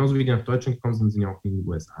der Ding. Genauso wie die nach Deutschland gekommen sind, sind ja auch in den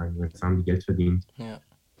USA. In den USA haben die Geld verdient. Ja.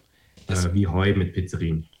 Wie Heu mit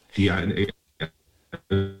Pizzerien. Die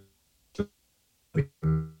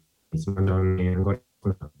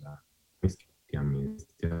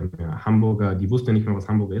Hamburger, die wussten ja nicht mal, was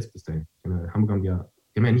Hamburger ist bis dahin. Hamburger haben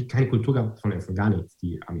die haben ja keine Kultur gehabt von Essen, gar nichts,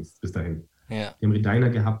 die Amis bis dahin. Ja. Die haben Rediner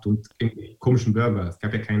gehabt und komischen Burger. Es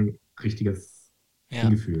gab ja kein richtiges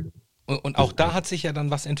Gefühl. Und auch da hat sich ja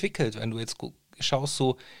dann was entwickelt. Wenn du jetzt schaust,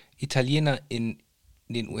 so Italiener in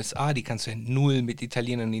den USA, die kannst du ja null mit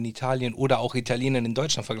Italienern in Italien oder auch Italienern in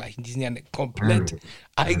Deutschland vergleichen. Die sind ja eine komplett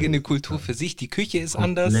eigene Kultur für sich. Die Küche ist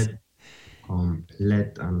anders.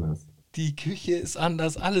 Komplett anders. Die Küche ist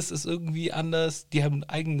anders, alles ist irgendwie anders. Die haben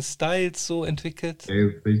eigene Styles so entwickelt. Ey,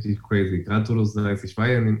 ist richtig crazy. Gerade so, du sagst, ich war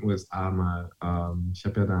ja in den USA mal. Ich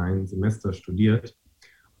habe ja da ein Semester studiert.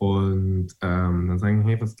 Und dann sagen,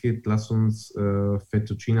 hey, was geht? Lass uns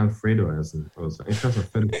Fettuccine Alfredo essen. Also, ich dachte,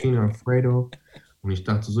 Fettuccine Alfredo. Und ich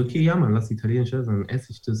dachte so, okay, ja, man, lass Italienisch essen. Dann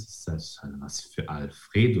esse ich das. Das ist halt was für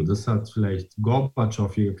Alfredo. Das hat vielleicht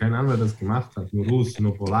Gorbatschow hier, keine Ahnung, wer das gemacht hat. Nur Russen,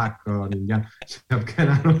 nur Polaken. Ja, ich habe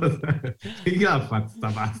keine Ahnung, was das ist. Ja,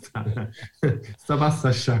 sta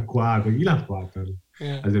basta sciacquato. Ja.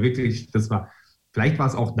 Also wirklich, vielleicht war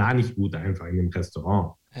es auch da nicht gut, einfach in dem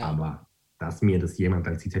Restaurant. Ja. Aber dass mir das jemand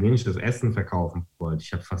als italienisches Essen verkaufen wollte,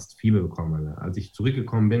 ich habe fast Fieber bekommen. Alter. Als ich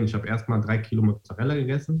zurückgekommen bin, ich habe erstmal 3 Kilo Mozzarella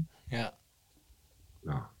gegessen. Ja.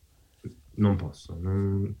 Ja, non posso.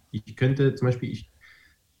 Ich könnte zum Beispiel,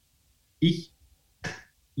 ich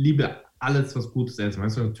liebe alles, was Gutes essen.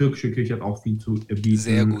 Weißt du, türkische Küche hat auch viel zu bieten.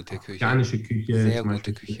 Sehr gute Küche. Afghanische Küche. Sehr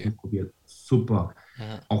gute Küche. Probiert. Super.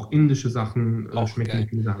 Ja. Auch indische Sachen auch schmecken geil.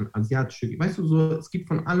 Viele Sachen. Asiatische. Weißt du, so, es gibt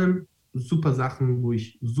von allem super Sachen, wo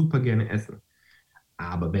ich super gerne esse.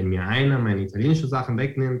 Aber wenn mir einer meine italienische Sachen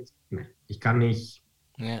wegnimmt, nein, ich kann nicht.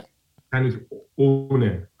 Ja. Kann ich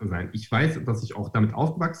ohne sein. Ich weiß, dass ich auch damit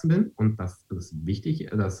aufgewachsen bin und das ist wichtig,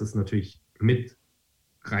 dass es natürlich mit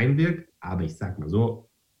reinwirkt. Aber ich sag mal so,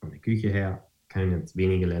 von der Küche her können jetzt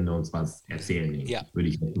wenige Länder uns was erzählen, Ja, würde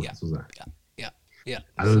ich jetzt mal ja, so sagen. ja, ja, ja,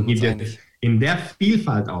 da Also sind es wir uns gibt ja einig. in der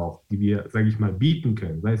Vielfalt auch, die wir, sage ich mal, bieten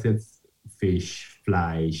können, sei es jetzt Fisch,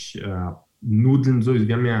 Fleisch, Nudeln, so,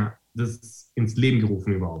 wir haben ja das ins Leben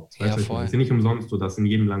gerufen überhaupt. Weißt Ja, du, was ich meine? Es voll. ist ja nicht umsonst so, dass in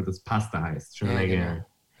jedem Land das Pasta heißt. Ja, genau.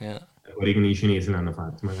 Ja, Origini cinese l'hanno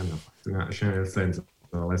fatto, ma che hanno fatto? Cioè, nel senso,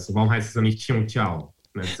 weißt du, warum heißt es dann nicht Chiang Ciao?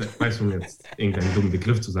 Weißt du, um jetzt irgendeinen dummen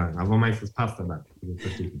Begriff zu sagen, aber warum heißt es Pasta dann? Also,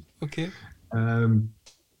 verstehe ich nicht. okay. Ähm,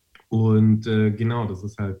 genau, das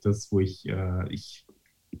ist halt das, wo ich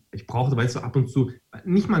brauchte, weißt du, ab und zu,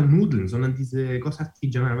 nicht mal Nudeln, sondern diese Cosa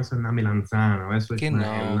artigianale, weißt du, una melanzana, weißt du, ich meine,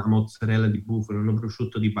 Genau. una Mozzarella di Bufala, un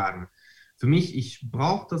prosciutto di Parma. Für mich, ich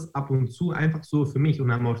brauche das ab und zu einfach so für mich,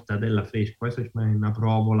 una mortadella fresca, weißt du, ich meine, una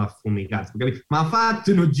provola affumicata. Ma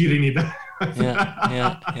fate uno giro in Italia. Ja,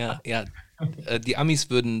 ja, ja, ja. Die Amis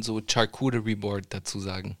würden so Charcuterie Board dazu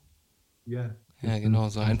sagen. Ja, das Ja, stimmt. genau,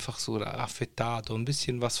 so einfach so Affettato, ein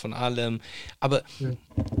bisschen was von allem. Aber Ja,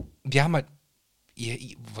 wir haben halt,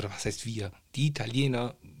 oder was heißt wir? Die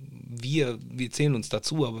Italiener, wir zählen uns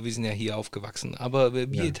dazu, aber wir sind ja hier aufgewachsen. Aber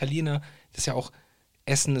wir ja, Italiener, das ist ja auch,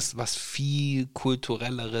 Essen ist was viel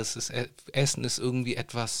kulturelleres. Essen ist irgendwie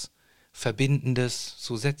etwas Verbindendes.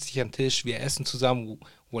 So setz dich an den Tisch, wir essen zusammen.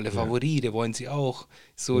 Vuole ja, favorire, wollen sie auch.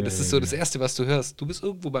 So, ja, das ist ja, so das ja. Erste, was du hörst. Du bist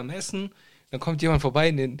irgendwo beim Essen, dann kommt jemand vorbei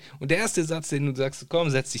und der erste Satz, den du sagst, komm,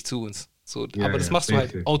 setz dich zu uns. So, Ja, aber das ja, machst du safe,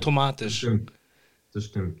 halt safe. Das automatisch. stimmt. Das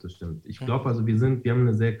stimmt, das stimmt. Ich Ja, glaube also, wir haben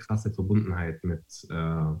eine sehr krasse Verbundenheit mit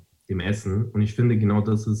dem Essen. Und ich finde genau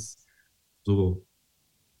das ist so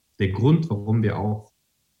der Grund, warum wir auch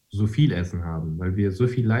so viel Essen haben, weil wir so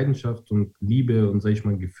viel Leidenschaft und Liebe und, sag ich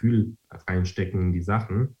mal, Gefühl reinstecken in die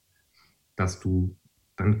Sachen, dass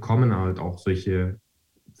dann kommen halt auch solche,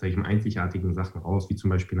 sag ich mal, einzigartigen Sachen raus, wie zum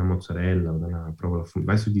Beispiel eine Mozzarella oder eine Provola.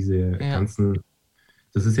 Weißt du, diese ja, ganzen,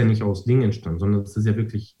 das ist ja nicht aus Dingen entstanden, sondern das ist ja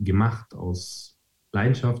wirklich gemacht aus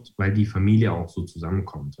Leidenschaft, weil die Familie auch so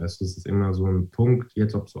zusammenkommt. Weißt du, es ist immer so ein Punkt,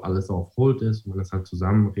 jetzt ob so alles auf Hold ist, man ist halt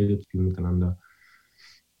zusammen, redet viel miteinander.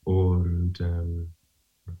 Und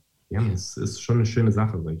ja, ja. es ist schon eine schöne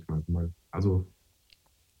Sache, sag ich mal. Also,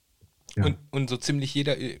 Und, ja, und so ziemlich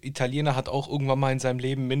jeder Italiener hat auch irgendwann mal in seinem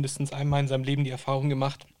Leben, mindestens einmal in seinem Leben die Erfahrung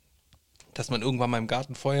gemacht, dass man irgendwann mal im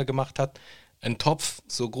Garten Feuer gemacht hat, einen Topf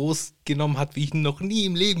so groß genommen hat, wie ich ihn noch nie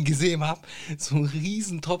im Leben gesehen habe. So ein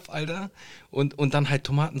Riesentopf, Alter. Und dann halt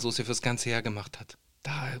Tomatensauce fürs ganze Jahr gemacht hat.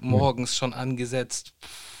 Da ja, morgens schon angesetzt,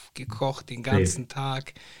 gekocht den safe, ganzen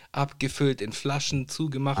Tag, abgefüllt in Flaschen,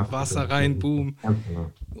 zugemacht, Wasser absolut. rein, boom. Ganz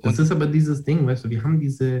genau. Das Und ist aber dieses Ding, weißt du, wir haben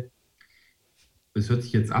es hört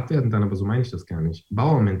sich jetzt abwertend an, aber so meine ich das gar nicht,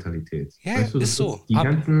 Bauermentalität. ja, Weißt du, ist das so. ist die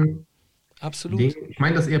ganzen Dinge, Absolut. ich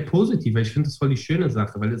meine das eher positiv, weil ich finde das voll die schöne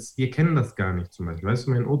Sache, weil wir kennen das gar nicht zum Beispiel. Weißt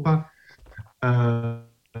du, mein Opa, äh,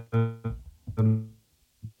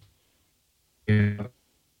 der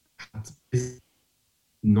hat bis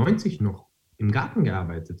 90 noch im Garten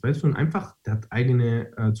gearbeitet, weißt du, und einfach, der hat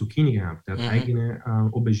eigene Zucchini gehabt, der hat Mhm, eigene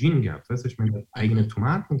Auberginen gehabt, weißt du, ich meine, der hat mhm. eigene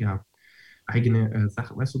Tomaten gehabt, eigene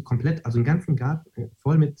Sachen, weißt du, komplett, also einen ganzen Garten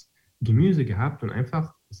voll mit Gemüse gehabt und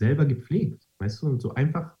einfach selber gepflegt, weißt du, und so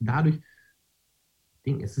einfach dadurch,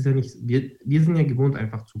 es ist ja nicht, wir sind ja gewohnt,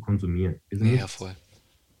 einfach zu konsumieren. Ja, voll.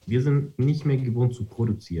 Wir sind nicht mehr gewohnt zu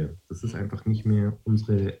produzieren. Das ist einfach nicht mehr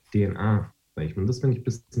unsere DNA, sag ich mal. Und das finde ich ein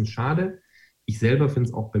bisschen schade. Ich selber finde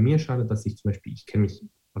es auch bei mir schade, dass ich zum Beispiel, ich kenne mich,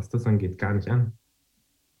 was das angeht, gar nicht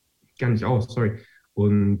aus, sorry.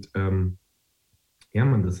 Und ja,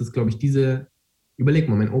 Mann, das ist, glaube ich, überleg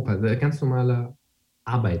mal, mein Opa, der ganz normaler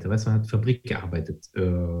Arbeiter, weißt du, hat Fabrik gearbeitet,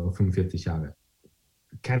 45 Jahre.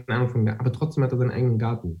 Keine Ahnung aber trotzdem hat er seinen eigenen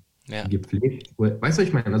Garten Ja, gepflegt. Weißt du, was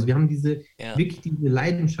ich meine? Also wir haben ja, wirklich diese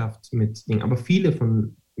Leidenschaft mit Dingen, aber viele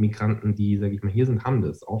von Migranten, die, sage ich mal, hier sind, haben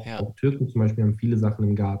das. ja, Auch Türken zum Beispiel haben viele Sachen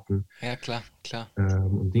im Garten ja, klar, klar.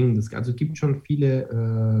 und Dingen. Also es gibt schon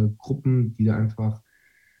viele Gruppen, die da einfach,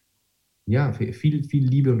 ja, viel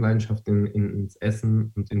Liebe und Leidenschaft ins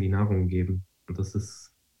Essen und in die Nahrung geben. Und das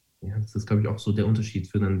ist, glaube ich, auch so der Unterschied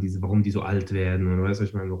für dann warum die so alt werden und weißt du, was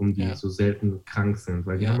ich meine, warum die Ja, so selten krank sind,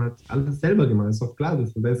 weil die haben ja. halt alles selber gemacht, ist doch klar,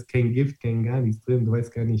 da ist kein Gift, kein gar nichts drin, du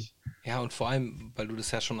weißt gar nicht. Ja, und vor allem, weil du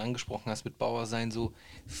das ja schon angesprochen hast mit Bauer sein, so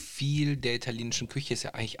viel der italienischen Küche ist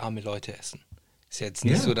ja eigentlich arme Leute essen. Ist ja jetzt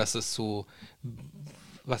nicht so, Ja, dass es so,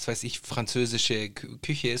 was weiß ich, französische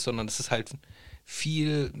Küche ist, sondern es ist halt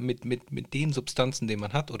viel mit den Substanzen, die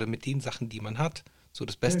man hat oder mit den Sachen, die man hat, so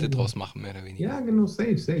das ja, Beste genau. draus machen, mehr oder weniger. Ja, genau,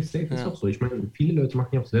 safe, ist Ja, auch so. Ich meine, viele Leute machen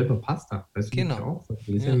ja auch selber Pasta, weißt du, gibt es ja genau. auch, das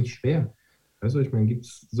ist ja Ja, nicht schwer. Weißt du, ich meine, gibt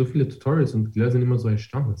es so viele Tutorials und die Leute sind immer so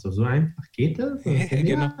erstaunt. So einfach geht das? Und ich sage,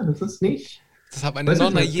 genau. ja, das ist nicht. Das hat meine Weißt du,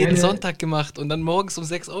 Nonna das jeden eine, Sonntag gemacht und dann morgens um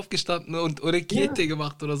 6 aufgestanden und ja, Orecchiette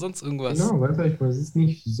gemacht oder sonst irgendwas. genau, weißt du, ich meine, es ist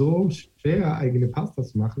nicht so schwer, eigene Pasta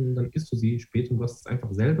zu machen, und dann isst du sie spät und du hast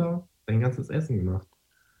einfach selber dein ganzes Essen gemacht.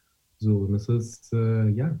 So, und das ist,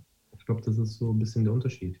 ja, ich glaube, das ist so ein bisschen der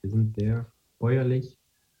Unterschied. Wir sind sehr bäuerlich,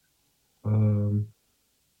 ähm,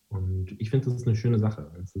 und ich finde, das ist eine schöne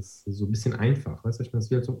Sache. Es ist so ein bisschen einfach. Weißt du, ich meine, es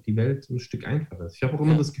ist wie, als ob die Welt ein Stück einfacher ist. Ich habe auch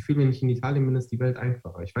immer Ja, das Gefühl, wenn ich in Italien bin, ist die Welt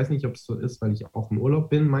einfacher. Ich weiß nicht, ob es so ist, weil ich auch im Urlaub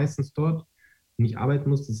bin, meistens dort, und nicht arbeiten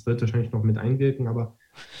muss. Das wird wahrscheinlich noch mit einwirken, aber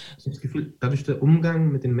ich habe das Gefühl, dadurch der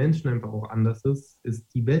Umgang mit den Menschen einfach auch anders ist,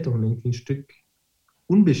 ist die Welt auch irgendwie ein Stück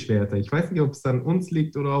unbeschwerter. Ich weiß nicht, ob es an uns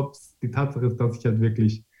liegt oder ob es die Tatsache ist, dass ich halt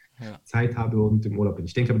wirklich ja. Zeit habe und im Urlaub bin.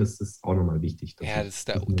 Ich denke aber, das ist auch nochmal wichtig, dass Ja, ich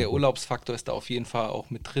der, das nur der so Urlaubsfaktor ist da auf jeden Fall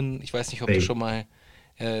auch mit drin. Ich weiß nicht, ob du safe. schon mal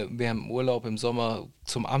während dem Urlaub im Sommer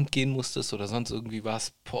zum Amt gehen musstest oder sonst irgendwie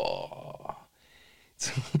was. Boah.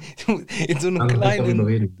 In so einem Lass uns nicht darüber kleinen.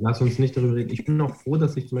 reden. Lass uns nicht darüber reden. Ich bin auch froh,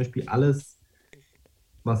 dass ich zum Beispiel alles,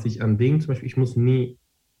 was ich an Dingen, zum Beispiel, ich muss nie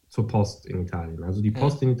zur Post in Italien. Also die Ja,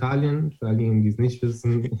 Post in Italien, für all diejenigen, die es nicht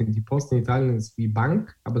wissen, die Post in Italien ist wie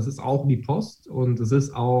Bank, aber es ist auch die Post und es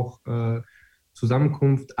ist auch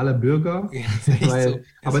Zusammenkunft aller Bürger, ja, ist echt so.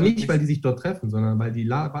 aber Ist nicht, wirklich weil die so. sich dort treffen, sondern weil die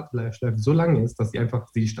Warteschleife so lang ist, dass sie einfach,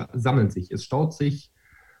 sammeln sich, es staut sich.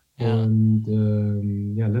 Ja,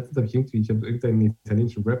 Und ja, letztens habe ich habe irgendeinen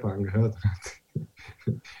italienischen Rapper angehört und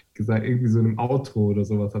hat gesagt, irgendwie so in einem Outro oder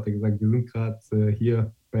sowas hat er gesagt, wir sind gerade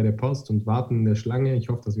hier bei der Post und warten in der Schlange. Ich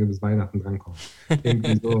hoffe, dass wir bis Weihnachten drankommen.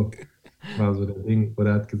 Irgendwie so war so der Ding.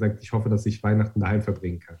 Oder er hat gesagt, ich hoffe, dass ich Weihnachten daheim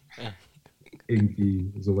verbringen kann. ja,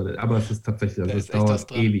 Irgendwie so war das. Aber es ist tatsächlich, da also es ist echt was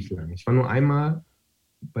dauert dran. ewig lang. Ich war nur einmal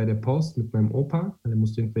bei der Post mit meinem Opa, weil er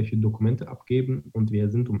musste irgendwelche Dokumente abgeben und wir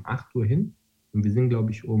sind um 8 Uhr hin und wir sind,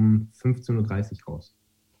 glaube ich, um 15:30 Uhr raus.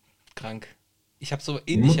 Krank. Ich habe so Der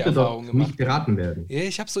ähnliche musste Erfahrungen dort nicht gemacht. beraten werden. Ja,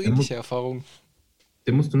 ich habe so Der, mu ähnliche Erfahrungen.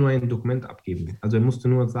 der musste nur ein Dokument abgeben. Also er musste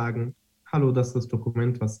nur sagen, hallo, das ist das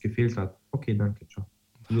Dokument, was gefehlt hat. Okay, danke, ciao.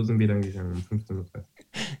 Und so sind wir dann gegangen um 15:30 Uhr.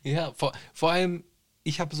 Ja, vor allem,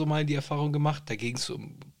 ich habe so mal die Erfahrung gemacht, da ging es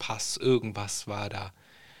um Pass, irgendwas war da.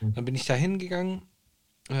 Dann bin ich da hingegangen,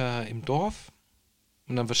 im Dorf,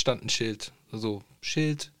 und dann stand ein Schild. Also,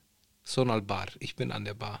 Schild, Sono al Bar, ich bin an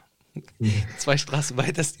der Bar. Ja. 2 Straßen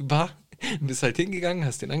weiter ist die Bar. Du bist halt hingegangen,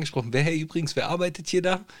 hast den angesprochen, hey übrigens, wer arbeitet hier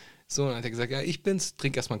da? So, dann hat er gesagt, ja, ich bin's,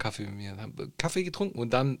 trink erstmal einen Kaffee mit mir. Dann haben wir Kaffee getrunken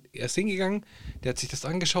und dann erst hingegangen, der hat sich das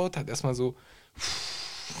angeschaut, hat erstmal so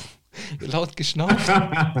laut geschnauft.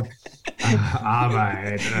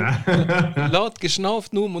 Arbeit. Laut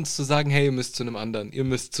geschnauft, nur um uns zu sagen, hey, ihr müsst zu einem anderen, ihr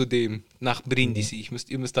müsst zu dem, nach Brindisi,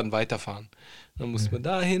 ihr müsst dann weiterfahren. Dann mussten wir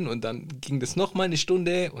dahin und dann ging das nochmal eine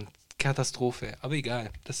Stunde und Katastrophe. Aber egal,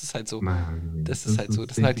 das ist halt so. Mann, Das ist das halt so.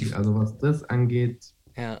 ist Das sind halt die. wirklich, also was das angeht,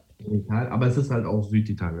 Ja, Italien, aber es ist halt auch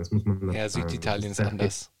Süditalien, das muss man dazu ja, sagen. Das Süditalien ist ist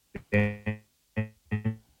anders.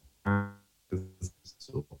 das ist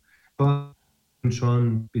so. Aber schon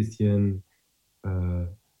ein bisschen,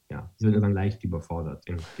 ja, sie sind dann leicht überfordert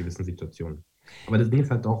in gewissen Situationen. Aber das Ding ist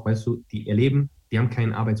halt auch, weißt du, die haben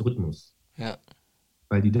keinen Arbeitsrhythmus, Ja,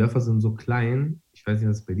 weil die Dörfer sind so klein. Ich weiß nicht,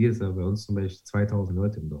 was es bei dir ist, aber bei uns zum Beispiel 2000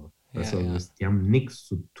 Leute im Dorf. Weißt ja, du, also ja, die haben nichts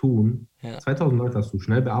zu tun. ja. 2000 Leute hast du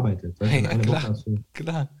schnell bearbeitet. Weißt du, in Ja, einer Woche klar, hast du.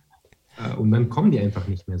 klar. Und dann kommen die einfach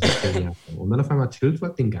nicht mehr so 10 Jahre. Und dann auf einmal chillst du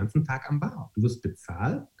halt den ganzen Tag am Bar. Du wirst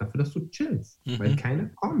bezahlt dafür, dass du chillst, weil Mhm. keiner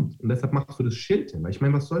kommt. Und deshalb machst du das Schild hin. Weil ich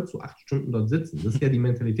meine, was sollst du 8 Stunden dort sitzen? Das ist ja die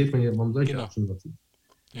Mentalität von dir, warum soll ich Genau. 8 Stunden dort sitzen?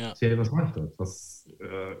 Ja, Ja, was mache ich dort?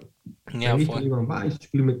 Dann ja, gehe ich doch voll. lieber am Bar, ich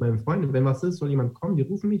spiele mit meinen Freunden. Wenn was ist, soll jemand kommen, die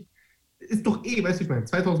rufen mich. Ist doch weißt du, ich meine,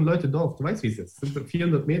 2000 Leute Dorf, du weißt, wie es ist. Es sind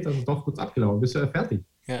 400 Meter, das Dorf kurz abgelaufen, bist du ja fertig.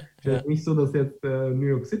 Ja, Ist ja ja. nicht so, dass jetzt New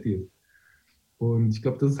York City ist. Und ich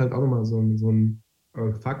glaube, das ist halt auch nochmal so ein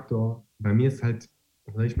Faktor. Bei mir ist halt,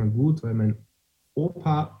 sag ich mal, gut, weil mein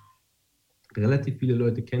Opa relativ viele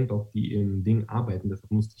Leute kennt, auch die im Ding arbeiten.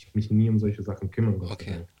 Deshalb musste ich mich nie um solche Sachen kümmern, Gott sei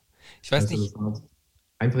Okay. Dank. Ich weiß Weißt du, nicht. das hat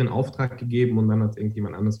einfach in Auftrag gegeben und dann hat es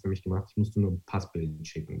irgendjemand anders für mich gemacht. Ich musste nur Passbilder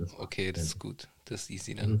schicken. Das war Okay, das ist fertig. gut. Das ist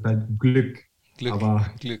easy Das dann. ist halt Glück. Glück, Aber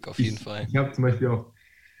Glück auf jeden ich, Fall. ich habe zum Beispiel auch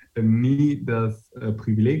nie das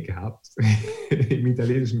Privileg gehabt, im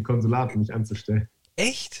italienischen Konsulat mich anzustellen.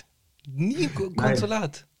 Echt? Nie im Nein,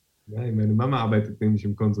 Konsulat? nein, meine Mama arbeitet nämlich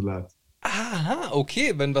im Konsulat. Aha,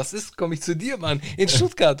 okay, wenn was ist, komme ich zu dir, Mann. In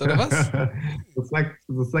Stuttgart, oder was? Das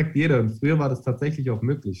sagt jeder. Und früher war das tatsächlich auch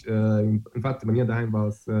möglich. Infatti, bei mir daheim war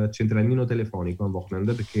es Centralino Telefonico am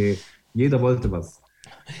Wochenende, perché jeder wollte was.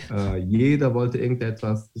 Jeder wollte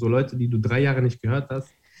irgendetwas. So Leute, die du 3 Jahre nicht gehört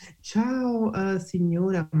hast. Ciao,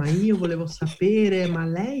 signora, ma io volevo sapere, ma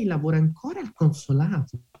lei lavora ancora al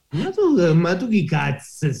consolato? Matugi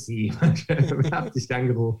Katzesi. Wer hat dich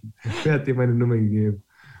angerufen? Wer hat dir meine Nummer gegeben?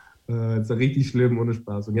 Das war richtig schlimm, ohne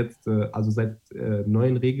Spaß. Und jetzt, also seit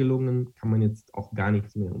neuen Regelungen kann man jetzt auch gar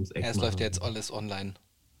nichts mehr ums Ja, Eck es läuft ja machen. jetzt alles online.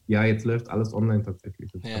 Ja, jetzt läuft alles online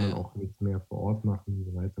tatsächlich. Jetzt Ja, kann man ja. auch nichts mehr vor Ort machen und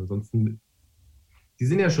so weiter. Ansonsten, die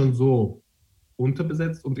sind ja schon so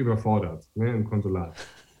unterbesetzt und überfordert, ne, im Konsulat.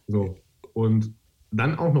 So. Und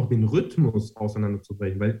dann auch noch den Rhythmus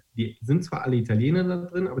auseinanderzubrechen, weil die sind zwar alle Italiener da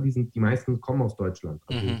drin, aber die meisten kommen aus Deutschland,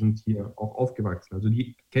 also Mhm. sind hier auch aufgewachsen. Also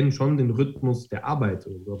die kennen schon den Rhythmus der Arbeit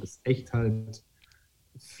oder so, aber es ist echt halt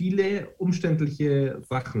viele umständliche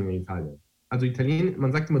Sachen in Italien. Also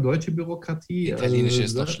man sagt immer deutsche Bürokratie, Italienische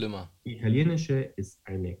ist noch schlimmer. italienische ist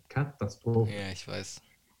eine Katastrophe. Ja, ich weiß.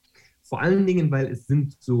 Vor allen Dingen, weil es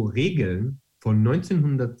sind so Regeln von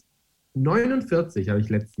 1949, habe ich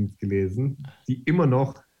letztens gelesen, die immer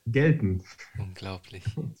noch gelten. Unglaublich.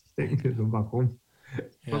 Und ich denke mir so, warum?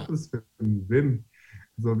 Was Ja. ist für ein Sinn?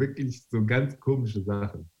 So wirklich so ganz komische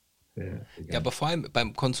Sachen. Ja, Ja, egal. aber vor allem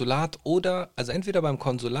beim Konsulat oder, also entweder beim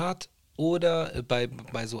Konsulat oder bei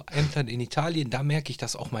so Ämtern in Italien, da merke ich,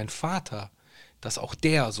 dass auch mein Vater, dass auch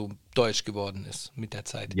der so deutsch geworden ist mit der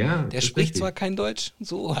Zeit. Ja, Der ist spricht zwar richtig. kein Deutsch,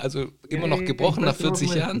 so, also Ja, immer ja, noch ja, ich gebrochen nach weiß genau, was du 40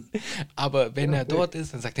 meinst. Jahren, aber wenn Ja, er safe. dort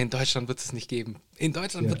ist, dann sagt er, in Deutschland wird es nicht geben. In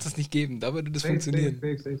Deutschland Ja. wird es nicht geben, da würde das Safe, safe, funktionieren.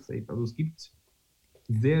 safe, safe, safe. Also es gibt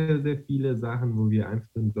sehr, sehr viele Sachen, wo wir einfach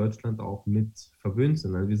in Deutschland auch mit verwöhnt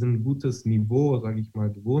sind. Also wir sind ein gutes Niveau, sage ich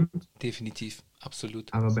mal, gewohnt. Definitiv,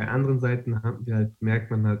 absolut. Aber bei anderen Seiten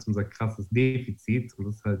merkt man halt unser krasses Defizit und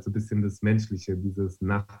das ist halt so ein bisschen das Menschliche, dieses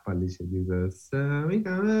Nachbarliche, dieses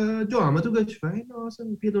Joe, ma tu che ci fai? No,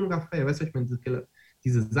 mi chiedo un caffè. Weißt du, ich meine,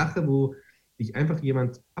 diese Sache, wo dich einfach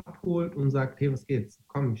jemand abholt und sagt, hey, was geht's?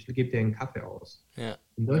 Komm, ich gebe dir einen Kaffee aus. Ja,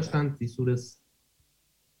 In Deutschland siehst du das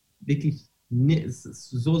wirklich, es ist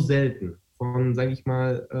so selten. Von, sage ich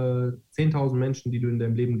mal, 10.000 Menschen, die du in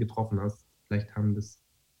deinem Leben getroffen hast, vielleicht haben das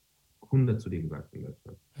 100 zu dir gesagt in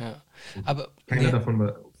Deutschland. ja. Und Aber, keiner ne,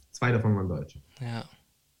 davon zwei davon waren Deutsche. ja.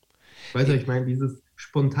 Weißt du, Nee, ich meine, dieses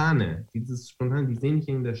Spontane, die sehen dich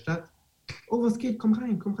in der Stadt. Oh, was geht? Komm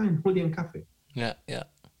rein, hol dir einen Kaffee. ja, ja,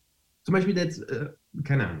 Zum Beispiel jetzt,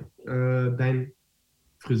 keine Ahnung, dein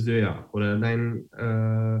Friseur oder dein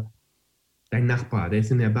Nachbar, der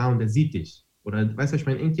ist in der Bar und der sieht dich. Oder, weißt du, ich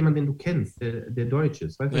meine, irgendjemand, den du kennst, der Deutsch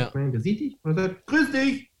ist, weißt du, ja, ich meine, der sieht dich und sagt, grüß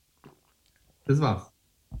dich. Das war's.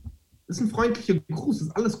 Das ist ein freundlicher Gruß, das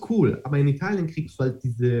ist alles cool. Aber in Italien kriegst du halt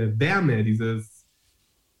diese Wärme, dieses,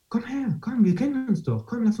 komm her, komm, wir kennen uns doch,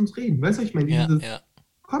 komm, lass uns reden. Weißt du, ich meine, ja, dieses, ja,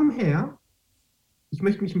 komm her, ich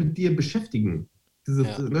möchte mich mit dir beschäftigen.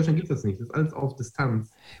 ja. In Deutschland gibt es das nicht, das ist alles auf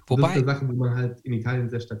Distanz. Und das ist Wobei, eine Sache, die man halt in Italien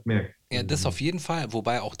sehr stark merkt. ja, das auf jeden Fall.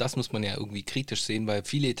 Wobei auch das muss man ja irgendwie kritisch sehen, weil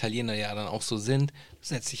viele Italiener ja dann auch so sind, du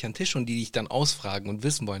setzt dich an den Tisch und die dich dann ausfragen und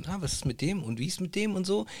wissen wollen, ah, was ist mit dem und wie ist mit dem und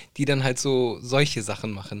so, die dann halt so solche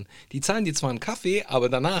Sachen machen. Die zahlen dir zwar einen Kaffee, aber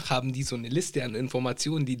danach haben die so eine Liste an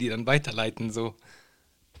Informationen, die dann weiterleiten, so.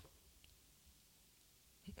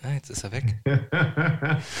 Ah, jetzt ist er weg.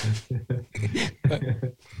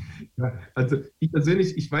 Ja, also ich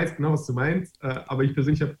persönlich, ich weiß genau, was du meinst, aber ich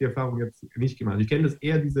persönlich habe die Erfahrung jetzt nicht gemacht. Ich kenne das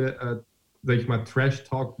eher diese, sag ich mal,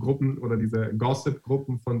 Trash-Talk-Gruppen oder diese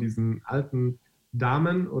Gossip-Gruppen von diesen alten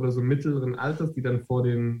Damen oder so mittleren Alters, die dann vor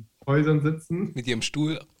den Häusern sitzen Mit ihrem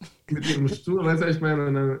Stuhl. mit ihrem Stuhl, weißt du, was ich meine,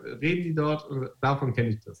 und dann reden die dort und davon kenne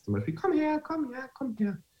ich das. Zum Beispiel, komm her.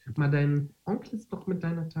 Mal dein Onkel ist doch mit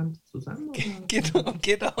deiner Tante zusammen, oder? Genau,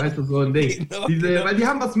 genau. Weißt du, so ein Ding. Genau, genau. Weil die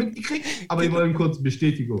haben was mitgekriegt, aber die Genau. wollen kurz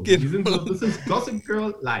Bestätigung. Die sind Genau. so, das ist Gossip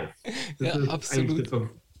Girl live. Das Ja, ist eigentlich absolut. das,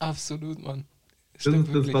 Absolut, Mann. das Stimmt ist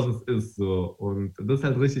das, wirklich. was es ist. So. Und das ist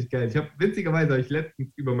halt richtig geil. Witzigerweise habe ich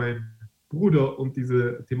letztens über meinen Bruder und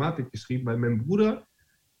diese Thematik geschrieben, weil mein Bruder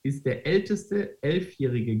ist der älteste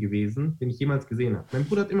Elfjährige gewesen, den ich jemals gesehen habe. Mein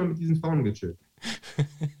Bruder hat immer mit diesen Frauen gechillt.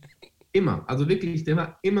 Immer. Also wirklich, der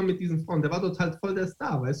war immer mit diesen Frauen. Der war dort halt voll der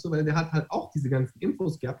Star, weißt du, weil der hat halt auch diese ganzen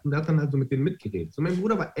Infos gehabt und der hat dann halt so mit denen mitgeredet. So, mein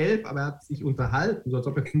Bruder war 11, aber er hat sich unterhalten, so als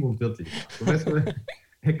ob er 45 war. So, weißt du,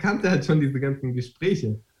 er kannte halt schon diese ganzen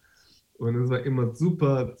Gespräche. Und es war immer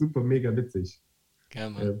super, super mega witzig. Ja, Ja,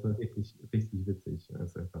 Mann. das war richtig, richtig witzig. Er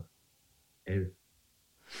ist einfach 11.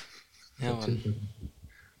 Ja, Mann.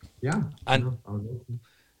 Ja, An, genau. Aber ansonsten-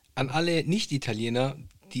 an alle Nicht-Italiener,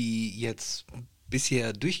 die jetzt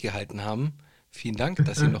bisher durchgehalten haben, vielen Dank,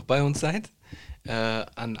 dass ihr noch bei uns seid.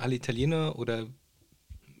 An alle Italiener oder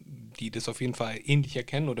die das auf jeden Fall ähnlich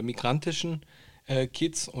erkennen oder migrantischen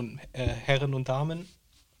Kids und Herren und Damen.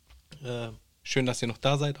 Schön, dass ihr noch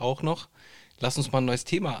da seid, auch noch. Lass uns mal ein neues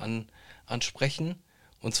Thema ansprechen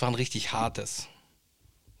und zwar ein richtig hartes.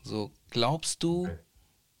 So, glaubst du, Okay.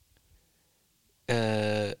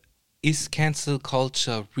 ist Cancel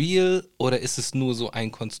Culture real oder ist es nur so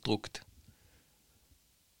ein Konstrukt?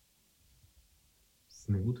 Das ist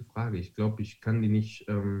eine gute Frage. Ich glaube, ich kann die nicht,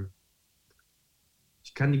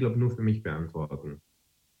 ich kann die, glaube ich, nur für mich beantworten.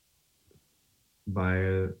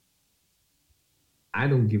 Weil I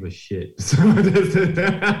don't give a shit.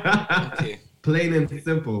 Okay. Plain and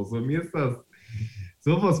simple. So, mir ist das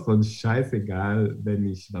sowas von scheißegal, wenn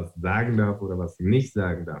ich was sagen darf oder was nicht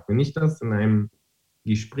sagen darf. Wenn ich das in einem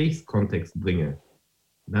Gesprächskontext bringe,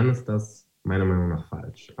 dann ist das meiner Meinung nach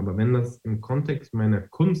falsch. Aber wenn das im Kontext meiner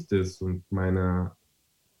Kunst ist und meinem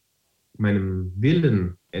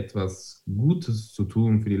Willen, etwas Gutes zu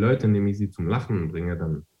tun für die Leute, indem ich sie zum Lachen bringe,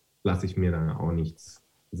 dann lasse ich mir da auch nichts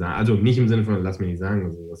sagen. Also nicht im Sinne von, lass mir nicht sagen,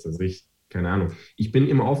 also was weiß ich, keine Ahnung. Ich bin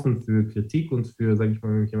immer offen für Kritik und für, sage ich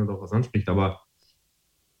mal, wenn mich jemand auch was anspricht, aber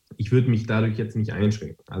ich würde mich dadurch jetzt nicht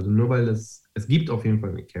einschränken. Also nur weil es gibt auf jeden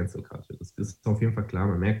Fall eine Cancel Culture. Das ist auf jeden Fall klar.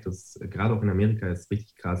 Man merkt das, gerade auch in Amerika ist es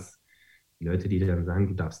richtig krass. Die Leute, die dann sagen,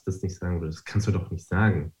 du darfst das nicht sagen oder das kannst du doch nicht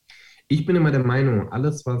sagen. Ich bin immer der Meinung,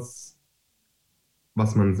 alles, was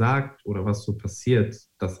man sagt oder was so passiert,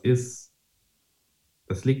 das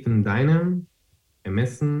liegt in deinem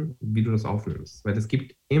Ermessen, wie du das aufnimmst. Weil es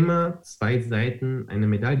gibt immer zwei Seiten einer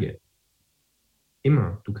Medaille.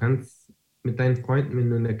 Immer. Du kannst mit deinen Freunden, wenn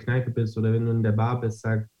du in der Kneipe bist oder wenn du in der Bar bist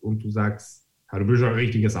und du sagst, ja, du bist ein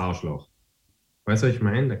richtiges Arschloch. Weißt du, was ich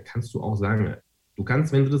meine? Da kannst du auch sagen, du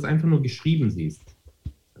kannst, wenn du das einfach nur geschrieben siehst,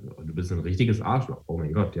 du bist ein richtiges Arschloch. Oh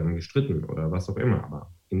mein Gott, die haben gestritten oder was auch immer.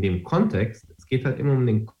 Aber in dem Kontext, es geht halt immer um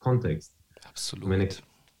den Kontext. Absolut.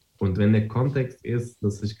 Und wenn der Kontext ist,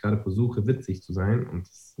 dass ich gerade versuche, witzig zu sein und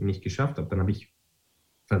es nicht geschafft habe, dann habe ich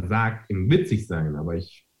versagt im Witzigsein. Aber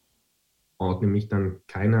ich ordne mich dann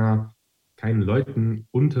keinen Leuten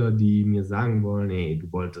unter, die mir sagen wollen, hey,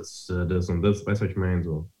 du wolltest das und das. Weißt du, was ich meine?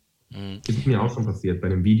 So. Ist mir auch schon passiert, bei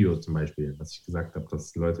einem Video zum Beispiel, was ich gesagt habe,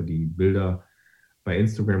 dass Leute, die Bilder bei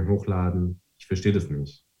Instagram hochladen, ich verstehe das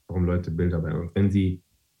nicht, warum Leute Bilder und wenn sie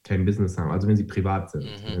kein Business haben, also wenn sie privat sind.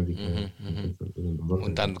 Wenn sie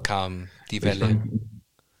Und dann kam die Ich Welle.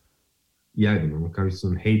 ja, genau, dann habe ich so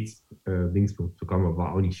ein Hate-Dings bekommen, aber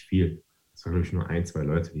war auch nicht viel. Es waren, glaube ich, nur ein, zwei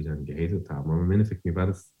Leute, die dann gehatet haben. Aber im Endeffekt,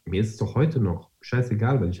 mir ist es doch heute noch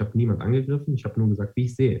scheißegal, weil ich habe niemand angegriffen, ich habe nur gesagt, wie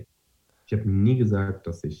ich sehe. Ich habe nie gesagt,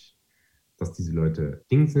 dass diese Leute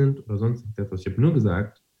Dings sind oder sonst etwas. Ich habe nur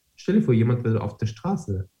gesagt, stell dir vor, jemand will auf der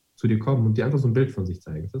Straße zu dir kommen und dir einfach so ein Bild von sich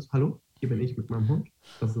zeigen. Das ist, hallo, hier bin ich mit meinem Hund,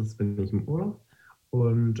 bin ich im Urlaub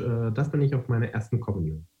und das bin ich auf meiner ersten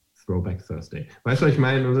Kommunion. Throwback Thursday. Weißt du, was ich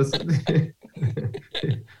meine? Und weißt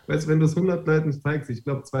du, wenn du es 100 Leuten zeigst, ich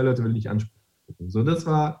glaube, 2 Leute will dich ansprechen. So, das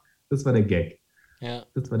war der Gag. Ja.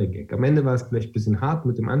 Das war der Gag. Am Ende war es vielleicht ein bisschen hart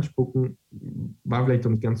mit dem Anspucken, war vielleicht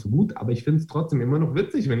auch nicht ganz so gut, aber ich finde es trotzdem immer noch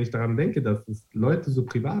witzig, wenn ich daran denke, dass es Leute so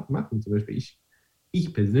privat machen. Zum Beispiel ich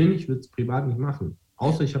persönlich würde es privat nicht machen.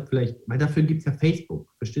 Außer ich habe vielleicht, weil dafür gibt es ja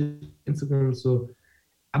Facebook, versteht Instagram ist so.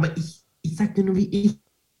 Aber ich sage dir nur, wie ich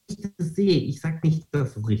das sehe. Ich sage nicht,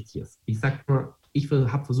 dass es richtig ist. Ich sage nur, ich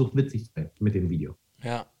habe versucht, witzig zu sein mit dem Video.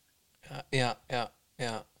 Ja. Ja,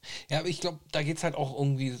 aber ich glaube, da geht es halt auch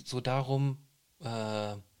irgendwie so darum,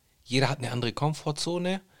 jeder hat eine andere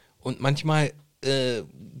Komfortzone und manchmal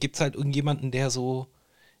gibt es halt irgendjemanden, der so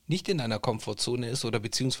nicht in deiner Komfortzone ist oder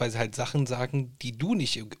beziehungsweise halt Sachen sagen, die du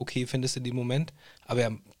nicht okay findest in dem Moment,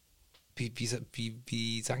 aber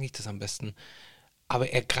wie sage ich das am besten? Aber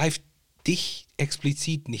er greift dich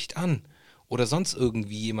explizit nicht an oder sonst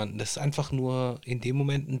irgendwie jemanden. Das ist einfach nur in dem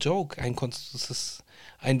Moment ein Joke, das ist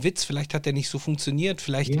ein Witz. Vielleicht hat der nicht so funktioniert.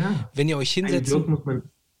 Vielleicht, Ja, wenn ihr euch einen hinsetzt. Joke muss man.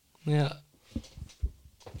 Ja,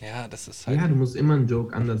 das ist halt. Ja, du musst immer einen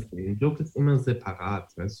Joke anders sehen. Ein Joke ist immer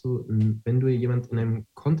separat, weißt du? Wenn du jemand in einem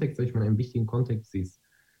Kontext, sag ich mal, in einem wichtigen Kontext siehst,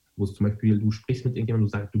 wo es zum Beispiel, du sprichst mit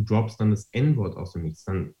irgendjemandem, du droppst dann das N-Wort aus dem Nichts,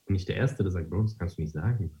 dann bin ich der Erste, der sagt, Bro, das kannst du nicht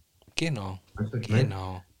sagen. Genau. Weißt du, was ich meine?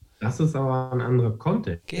 Genau. Das ist aber ein anderer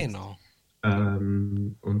Kontext. Genau.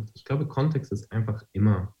 Und ich glaube, Kontext ist einfach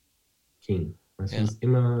immer King. Weißt du, das ist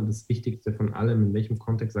immer das Wichtigste von allem. In welchem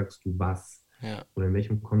Kontext sagst du was? Ja. Oder in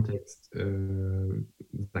welchem Kontext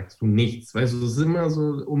sagst du nichts? Weißt du, es ist immer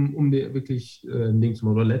so, um dir wirklich ein Ding zu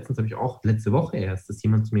machen. Oder letztens habe ich auch, letzte Woche erst, ist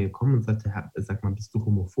jemand zu mir gekommen und sagte, sag mal, bist du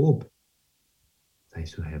homophob? Sag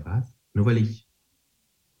ich so, hä, was? Nur weil ich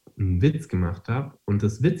einen Witz gemacht habe. Und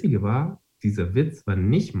das Witzige war, dieser Witz war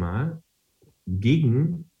nicht mal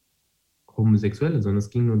gegen Homosexuelle, sondern es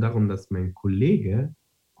ging nur darum, dass mein Kollege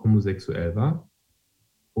homosexuell war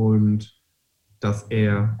und dass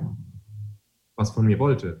er was von mir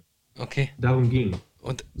wollte. Okay. Darum ging.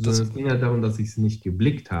 Und es ging ja darum, dass ich es nicht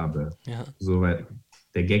geblickt habe. Ja. So, weil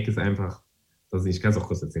der Gag ist einfach, ich kann es auch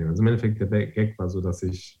kurz erzählen. Also im Endeffekt, der Gag war so, dass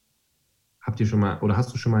hast du schon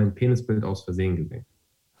mal ein Penisbild aus Versehen gesehen?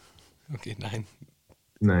 Okay, nein.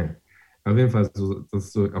 Nein. Auf jeden Fall, so, das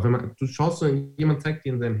ist so, auf einmal, du schaust so, jemand zeigt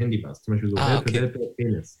dir in seinem Handy was, zum Beispiel so, Welpe, Okay. Welpe,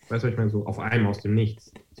 Penis. Weißt du, was ich meine, so auf einmal aus dem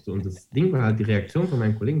Nichts. So, und das Ding war halt, die Reaktion von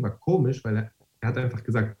meinem Kollegen war komisch, weil er hat einfach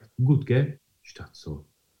gesagt, gut, gell? Ich dachte so,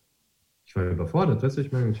 ich war überfordert, weißt du,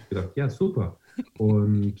 ich meine, ich habe gedacht, ja, super.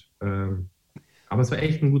 Und, aber es war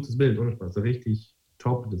echt ein gutes Bild, ohne Spaß, so richtig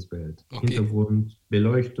top, das Bild. Okay. Hintergrund,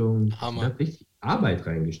 Beleuchtung, der Hammer. hat richtig Arbeit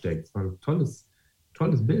reingesteckt. Es war ein tolles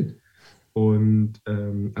Bild. Und,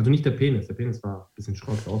 also nicht der Penis war ein bisschen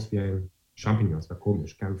Schrott, aus wie ein Champignon, es war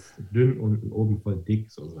komisch, ganz dünn und oben voll dick,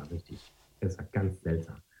 so, es war ganz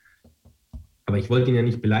seltsam. Aber ich wollte ihn ja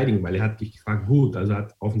nicht beleidigen, weil er hat dich gefragt, gut, also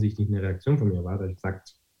hat offensichtlich eine Reaktion von mir erwartet. Ich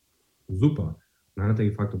gesagt, super. Und dann hat er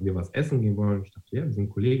gefragt, ob wir was essen gehen wollen. Ich dachte, ja, wir sind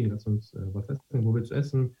Kollegen, lass uns was essen. Wo willst du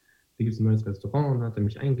essen? Hier gibt es ein neues Restaurant. Und dann hat er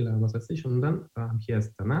mich eingeladen, was weiß ich. Und dann habe ich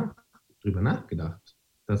erst danach drüber nachgedacht,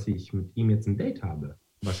 dass ich mit ihm jetzt ein Date habe.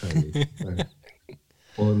 Wahrscheinlich.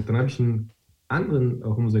 Und dann habe ich einen anderen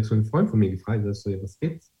homosexuellen Freund von mir gefragt, so, ja, was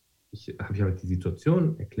geht's? Habe ich halt die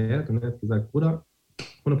Situation erklärt und er hat gesagt, Bruder,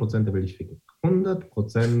 100% der will ich ficken.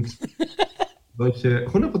 100%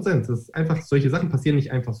 100%, das ist einfach, solche Sachen passieren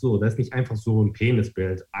nicht einfach so. Da ist nicht einfach so ein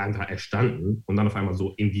Penisbild einfach erstanden und dann auf einmal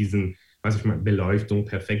so in diesen, weiß ich mal, Beleuchtung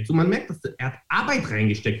perfekt. So, man merkt, dass er hat Arbeit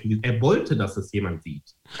reingesteckt. Er wollte, dass es jemand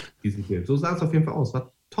sieht, dieses Bild. So sah es auf jeden Fall aus.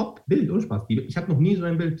 War top Bild, ohne Spaß. Ich habe noch nie so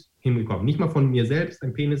ein Bild hinbekommen. Nicht mal von mir selbst.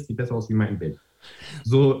 Ein Penis sieht besser aus wie mein Bild.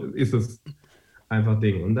 So ist es einfach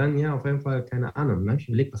Ding. Und dann, ja, auf jeden Fall, keine Ahnung. Und dann habe ich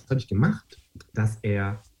überlegt, was habe ich gemacht, dass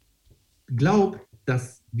er glaubt,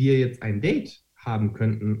 dass wir jetzt ein Date haben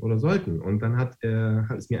könnten oder sollten. Und dann hat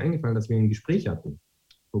es mir eingefallen, dass wir ein Gespräch hatten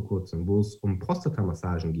vor kurzem, wo es um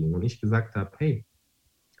Prostatamassagen ging. Und ich gesagt habe, hey,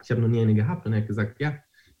 ich habe noch nie eine gehabt. Und er hat gesagt, ja,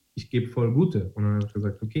 ich gebe voll gute. Und dann habe ich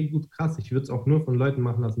gesagt, okay, gut, krass, ich würde es auch nur von Leuten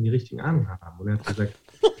machen lassen, die richtigen Ahnung haben. Und er hat gesagt,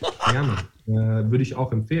 ja, Mann, würde ich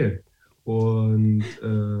auch empfehlen. Und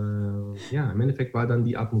ja, im Endeffekt war dann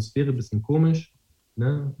die Atmosphäre ein bisschen komisch.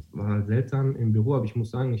 Ne? War halt seltsam im Büro, aber ich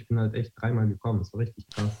muss sagen, ich bin halt echt 3-mal gekommen. Das war richtig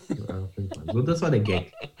krass. Auf jeden Fall. So, das war der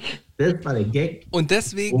Gag. Das war der Gag. Und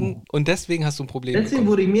deswegen hast du ein Problem Deswegen bekommen.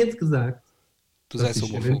 wurde mir jetzt gesagt, Du dass seist ich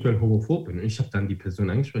homophob. eventuell homophob bin. Und ich habe dann die Person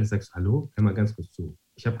angesprochen und sage, hallo, hör mal ganz kurz zu.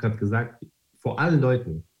 Ich habe gerade gesagt, vor allen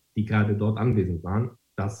Leuten, die gerade dort anwesend waren,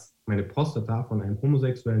 dass meine Prostata von einem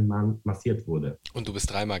homosexuellen Mann massiert wurde. Und du bist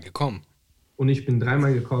 3-mal gekommen. Und ich bin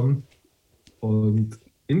 3-mal gekommen. Und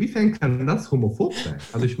inwiefern kann das homophob sein?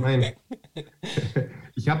 Also ich meine,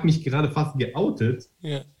 ich habe mich gerade fast geoutet.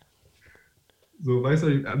 Ja. So, weißt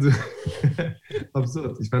du, also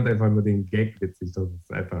absurd. Ich fand einfach nur den Gag witzig. Das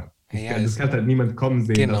ist einfach, Ja, das kann halt niemand kommen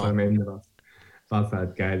sehen, dass genau. am Ende war es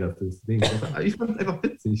halt geil, dass das Ding. Also ich fand es einfach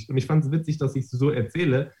witzig. Und ich fand es witzig, dass ich es so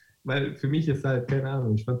erzähle, weil für mich ist halt, keine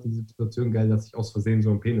Ahnung, ich fand die Situation geil, dass ich aus Versehen so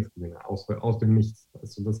einen Penis gesehen habe. Aus dem Nichts.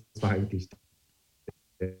 Also das war eigentlich.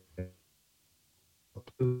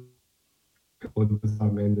 Und das war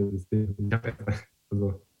am Ende des Ding. Ich habe einfach,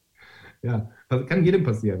 also, ja, das kann jedem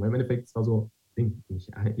passieren. Weil im Endeffekt, es war so,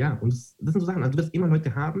 ja, und das sind so Sachen, also du wirst immer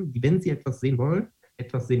Leute haben, die, wenn sie etwas sehen wollen,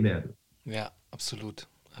 etwas sehen werden. Ja, absolut.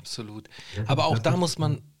 Absolut. Das Aber ist, auch das da ist, muss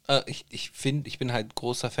man, ich finde, ich bin halt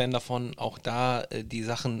großer Fan davon, auch da die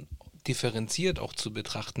Sachen differenziert auch zu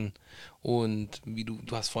betrachten. Und wie du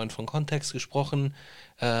hast vorhin von Kontext gesprochen,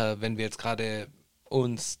 wenn wir jetzt gerade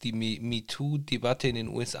uns die MeToo-Debatte in den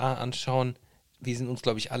USA anschauen, wir sind uns,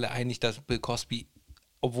 glaube ich, alle einig, dass Bill Cosby,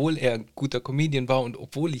 obwohl er ein guter Comedian war und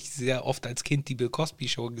obwohl ich sehr oft als Kind die Bill Cosby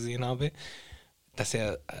Show gesehen habe, dass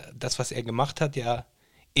er das, was er gemacht hat, ja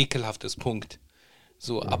ekelhaft ist, Punkt.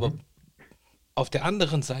 So, aber mhm. auf der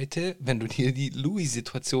anderen Seite, wenn du dir die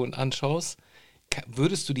Louis-Situation anschaust,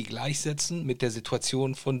 würdest du die gleichsetzen mit der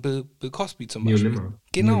Situation von Bill Cosby zum Nie und Beispiel? nimmer. Nie und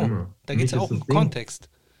Genau, nimmer. da Für geht es mich ja ist auch das um Ding, Kontext.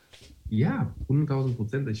 ja,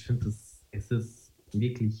 100.000%. Ich finde, es ist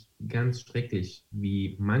wirklich ganz schrecklich,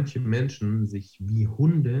 wie manche Menschen sich wie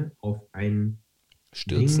Hunde auf ein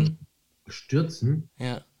Stürzen. Ding stürzen,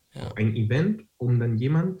 Ja, ja. auf ein Event, um dann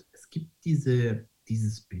es gibt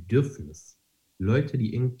dieses Bedürfnis, Leute,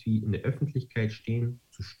 die irgendwie in der Öffentlichkeit stehen,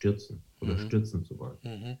 zu stürzen oder Mhm. stürzen zu wollen.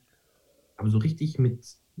 Mhm. Aber so richtig mit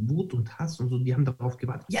Wut und Hass und so, die haben darauf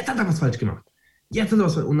gewartet, jetzt hat er was falsch gemacht. Jetzt hat er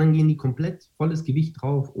was falsch. Und dann gehen die komplett volles Gewicht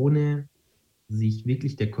drauf, ohne sich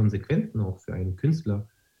wirklich der Konsequenzen auch für einen Künstler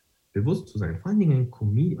bewusst zu sein. Vor allen Dingen ein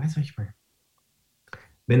Comedian, weißt du, was ich meine?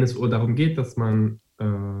 Wenn es darum geht, dass man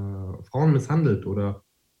Frauen misshandelt oder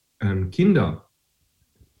Kinder,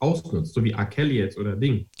 ausnutzt, so wie R. Kelly jetzt oder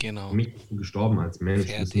Ding. Genau. Für mich bist du gestorben als Mensch. Du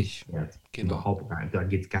bist Fertig. nicht wert. Genau. Überhaupt. Da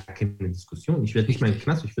geht es gar keine Diskussion. Ich werde nicht mal in den Richtig.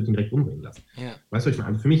 Knast, ich würde ihn direkt umbringen lassen. Ja. Weißt du, was ich meine?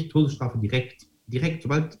 Also für mich Todesstrafe direkt. Direkt,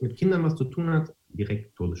 sobald mit Kindern was zu tun hat,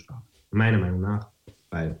 direkt Todesstrafe. Meiner Meinung nach.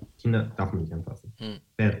 Weil Kinder darf man nicht anfassen.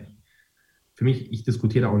 Fertig. Für mich, ich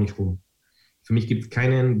diskutiere da auch nicht rum. Für mich gibt es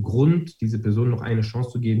keinen Grund, diese Person noch eine Chance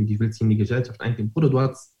zu geben, die will sie in die Gesellschaft einbringen. Bruder, du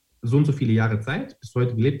hast so und so viele Jahre Zeit, bis du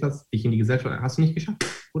heute gelebt hast, dich in die Gesellschaft, hast du nicht geschafft.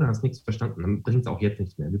 Oder hast nichts verstanden, dann bringt es auch jetzt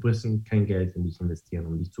nichts mehr. Wir müssen kein Geld in dich investieren,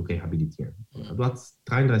 um dich zu rehabilitieren. Du hast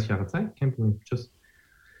 33 Jahre Zeit, kein Problem, tschüss.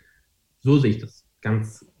 So sehe ich das,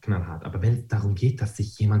 ganz knallhart. Aber wenn es darum geht, dass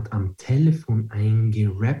sich jemand am Telefon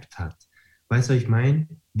eingerappt hat, weißt du, was ich meine?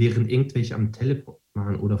 Während irgendwelche am Telefon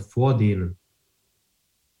waren oder vor denen.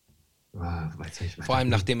 Weißt du, ich Vor allem,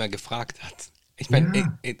 nachdem er gefragt hat. Ich meine,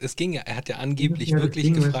 Ja. es ging ja, er hat ja angeblich Ja, das wirklich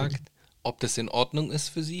Ding, weißt du, gefragt, ob das in Ordnung ist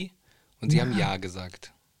für sie. Und sie haben ja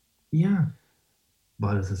gesagt. Ja.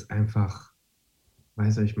 Boah, das ist einfach,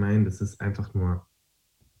 weißt du, was ich meine? Das ist einfach nur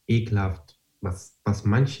ekelhaft, was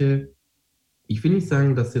manche, ich will nicht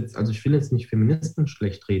sagen, dass jetzt, also ich will jetzt nicht Feministen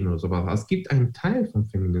schlecht reden oder so, aber es gibt einen Teil von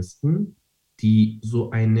Feministen, die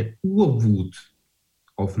so eine Urwut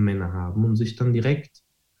auf Männer haben und sich dann direkt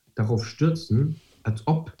darauf stürzen, als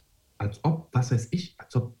ob, was weiß ich,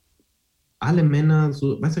 als ob alle Männer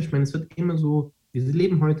so, weißt du, ich meine, es wird immer so, wir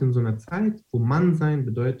leben heute in so einer Zeit, wo Mann sein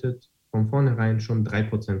bedeutet, von vornherein schon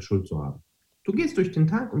 3% Schuld zu haben. Du gehst durch den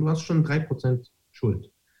Tag und du hast schon 3%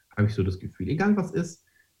 Schuld, habe ich so das Gefühl. Egal was ist,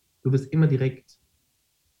 du wirst immer direkt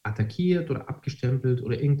attackiert oder abgestempelt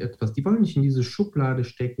oder irgendetwas. Die wollen nicht in diese Schublade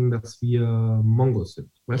stecken, dass wir Mongos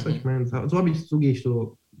sind. Weißt du, was ich meine? So gehe ich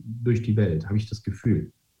so durch die Welt, habe ich das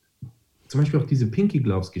Gefühl. Zum Beispiel auch diese Pinky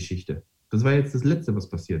Gloves Geschichte. Das war jetzt das Letzte, was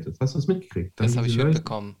passiert ist. Hast du das mitgekriegt? Das habe ich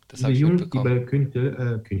mitbekommen. Diese Jungs, die bei König der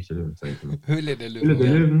Löwen, sag ich immer. Höhle der Löwen. Höhle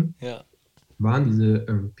der Löwen Ja. waren,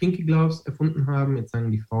 diese Pinky Gloves erfunden haben. Jetzt sagen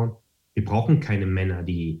die Frauen, wir brauchen keine Männer,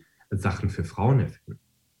 die Sachen für Frauen erfinden.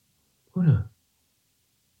 Oder?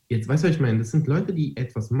 Jetzt, weißt du, was ich meine? Das sind Leute, die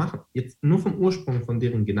etwas machen. Jetzt nur vom Ursprung von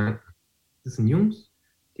deren Gedanken. Das sind Jungs,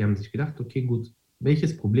 die haben sich gedacht, okay, gut,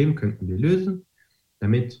 welches Problem könnten wir lösen,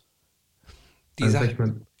 damit Die sag Sache, ich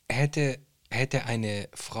mal, hätte eine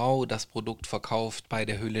Frau das Produkt verkauft bei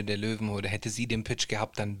der Höhle der Löwen oder hätte sie den Pitch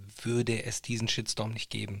gehabt, dann würde es diesen Shitstorm nicht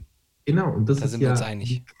geben. genau, und das Da ist sind wir uns ja einig.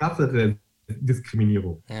 die krassere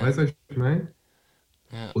Diskriminierung. Ja. Weißt du, was ich meine?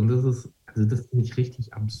 Ja. Und das ist, also das finde ich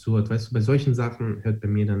richtig absurd. Weißt du, bei solchen Sachen hört bei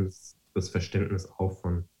mir dann das Verständnis auf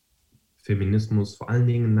von Feminismus. Vor allen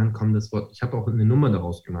Dingen, dann kommt das Wort, ich habe auch eine Nummer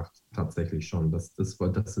daraus gemacht, tatsächlich schon, dass das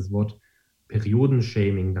Wort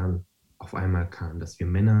Periodenshaming dann auf einmal kam, dass wir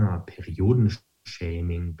Männer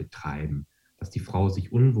Periodenshaming betreiben, dass die Frau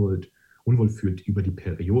sich unwohl fühlt über die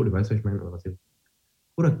Periode, weißt du, was ich meine?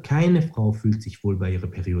 Oder keine Frau fühlt sich wohl bei ihrer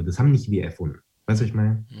Periode. Das haben nicht wir erfunden. Weißt du, was ich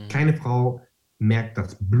meine? Keine Frau merkt,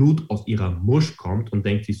 dass Blut aus ihrer Musch kommt und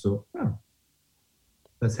denkt sich so, ja,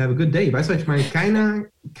 let's have a good day. Weißt du, was ich meine?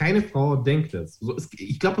 Keine Frau denkt das. So,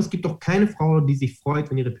 ich glaube, es gibt doch keine Frau, die sich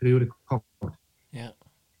freut, wenn ihre Periode kommt. Ja.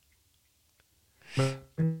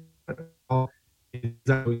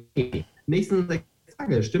 Okay, nächsten 6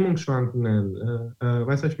 Tage, Stimmungsschwankungen,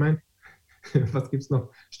 weißt du, was ich meine? Was gibt es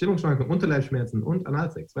noch? Stimmungsschwankungen, Unterleibsschmerzen und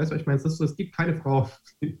Analsex. Weißt du, was ich meine? Es gibt keine Frau,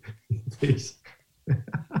 die sich.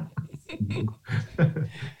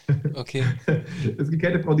 Okay. Es gibt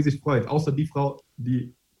keine Frau, die sich freut, außer die Frau,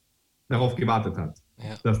 die darauf gewartet hat,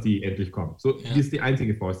 Ja. dass die endlich kommt. So, Ja. die ist die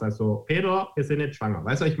einzige Frau. Das heißt so, Pedro, wir sind nicht schwanger.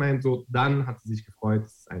 Weißt du, was ich meine? So, dann hat sie sich gefreut.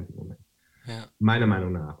 Das ist der einzige Moment. Ja. Meiner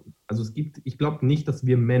Meinung nach. Also ich glaube nicht, dass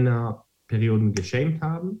wir Männer Perioden geschämt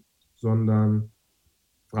haben, sondern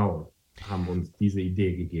Frauen haben uns diese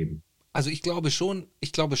Idee gegeben. Also ich glaube schon,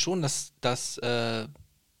 dass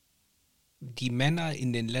die Männer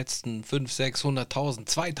in den letzten 500, 600.000,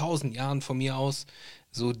 2000 Jahren von mir aus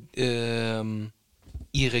so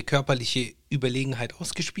ihre körperliche Überlegenheit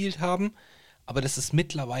ausgespielt haben, aber das ist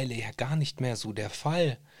mittlerweile ja gar nicht mehr so der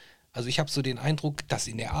Fall. Also ich habe so den Eindruck, dass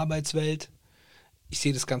in der Arbeitswelt, ich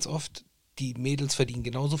sehe das ganz oft, die Mädels verdienen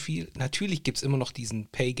genauso viel. Natürlich gibt es immer noch diesen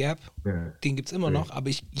Pay Gap, Ja. den gibt es immer noch, aber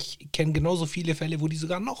ich kenne genauso viele Fälle, wo die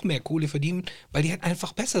sogar noch mehr Kohle verdienen, weil die halt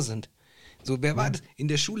einfach besser sind. So, wer war das? In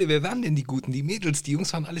der Schule, wer waren denn die Guten? Die Mädels, die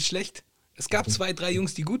Jungs waren alle schlecht. Es gab 2, 3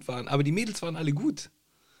 Jungs, die gut waren, aber die Mädels waren alle gut.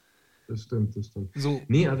 Das stimmt, das stimmt. So.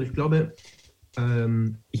 Nee, also ich glaube,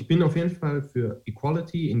 ich bin auf jeden Fall für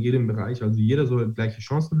Equality in jedem Bereich. Also jeder soll gleiche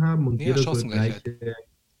Chancen haben und Ja, jeder Chancengleichheit.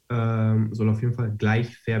 soll auf jeden Fall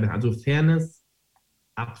gleich fair werden. Also Fairness,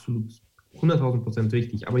 absolut 100.000%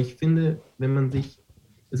 wichtig. Aber ich finde, wenn man sich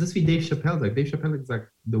Es ist wie Dave Chappelle sagt. Dave Chappelle hat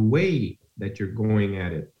gesagt, the way that you're going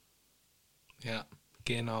at it Ja,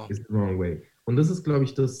 genau. is the wrong way. Und das ist, glaube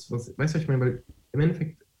ich, das, was, weißt du, was ich meine? Weil im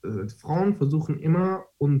Endeffekt, Frauen versuchen immer,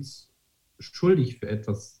 uns schuldig für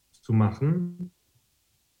etwas zu machen,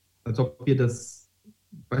 als ob wir das,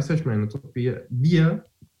 weißt du, was ich meine? Als ob wir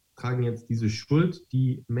tragen jetzt diese Schuld,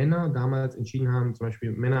 die Männer damals entschieden haben. Zum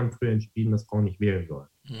Beispiel, Männer haben früher entschieden, dass Frauen nicht wählen sollen.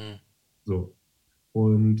 Mhm. So.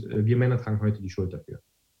 Und wir Männer tragen heute die Schuld dafür.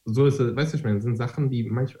 So ist es, weißt du, ich meine, das sind Sachen, die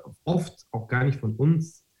oft auch gar nicht von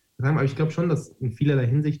uns sagen, aber ich glaube schon, dass in vielerlei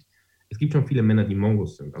Hinsicht, es gibt schon viele Männer, die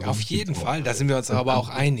Mongos sind. Also Auf jeden Fall, da sind wir uns aber auch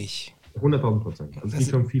einig. 100.000%. Also es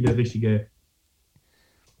gibt schon viele richtige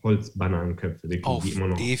Holzbananenköpfe, wirklich, die immer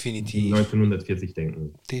noch definitiv. 1940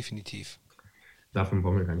 denken. Definitiv. Davon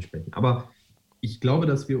wollen wir gar nicht sprechen. Aber ich glaube,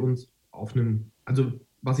 dass wir uns auf einem, also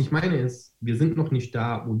was ich meine ist, wir sind noch nicht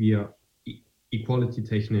da, wo wir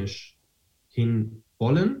equality-technisch hin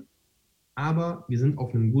wollen, aber wir sind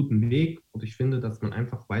auf einem guten Weg und ich finde, dass man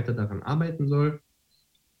einfach weiter daran arbeiten soll,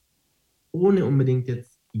 ohne unbedingt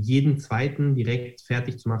jetzt jeden Zweiten direkt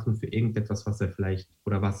fertig zu machen für irgendetwas, was er vielleicht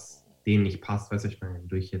oder was denen nicht passt, weißt du, ich meine,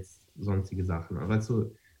 durch jetzt sonstige Sachen. Aber weißt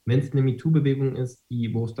du, wenn es eine MeToo-Bewegung ist,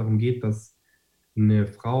 wo es darum geht, dass eine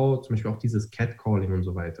Frau, zum Beispiel auch dieses Catcalling und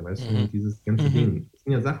so weiter, weißt du, dieses ganze Ding, das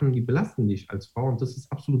sind ja Sachen, die belasten dich als Frau und das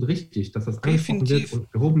ist absolut richtig, dass das angesprochen wird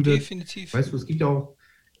und behoben wird. Definitiv. Weißt du, es gibt ja auch,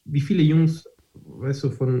 wie viele Jungs, weißt du,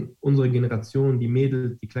 von unserer Generation, die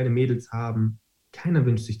Mädels, die kleine Mädels haben, keiner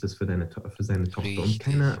wünscht sich das für seine Tochter. Richtig. Und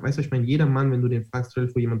keiner, weißt du, ich meine, jeder Mann, wenn du den fragst, stell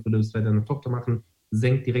dir vor, jemand würde das bei deiner Tochter machen,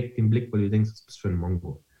 senkt direkt den Blick, weil du denkst, das bist für ein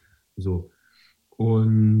Mongo. So.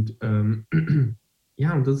 Und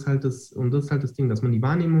ja, und das ist halt das Ding, dass man die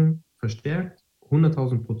Wahrnehmung verstärkt,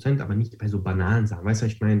 100.000%, aber nicht bei so banalen Sachen. Weißt du,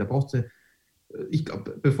 ich meine, da brauchst du, ich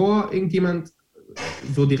glaube, bevor irgendjemand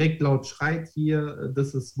so direkt laut schreit hier,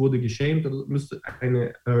 wurde geschämt, müsste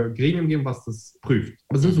eine Gremium geben, was das prüft.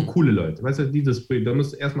 Aber es sind so coole Leute, weißt du, die das prüfen. Da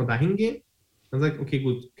musst du erstmal dahin gehen, dann sagt, okay,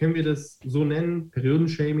 gut, können wir das so nennen,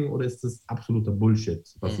 Periodenshaming, oder ist das absoluter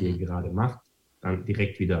Bullshit, was ihr gerade macht? Dann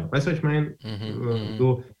direkt wieder. Weißt du, was ich meine?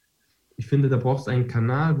 So, ich finde, da brauchst du einen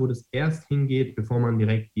Kanal, wo das erst hingeht, bevor man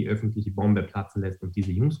direkt die öffentliche Bombe platzen lässt. Und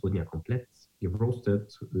diese Jungs wurden ja komplett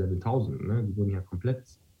geroastet, Level 1000, ne? Die wurden ja komplett,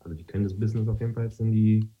 also die können das Business auf jeden Fall jetzt in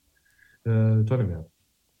die Tonne werfen.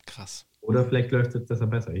 Krass. Oder vielleicht läuft es jetzt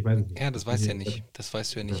deshalb besser, ich weiß es nicht. Ja, das weißt du ja nicht. Das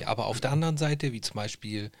weißt du ja nicht. Aber auf der anderen Seite, wie zum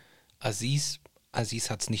Beispiel Aziz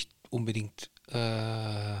hat es nicht unbedingt,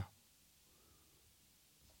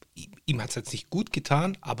 ihm hat es jetzt nicht gut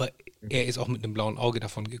getan, aber er ist auch mit einem blauen Auge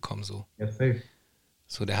davon gekommen, so. Ja, safe.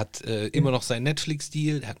 So, der hat immer noch seinen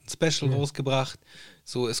Netflix-Deal, der hat ein Special rausgebracht.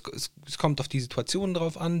 So, es kommt auf die Situation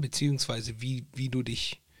drauf an, beziehungsweise wie du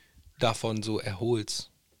dich davon so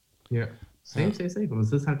erholst. Ja, safe. Aber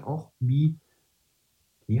es ist halt auch wie,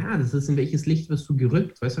 ja, das ist, in welches Licht wirst du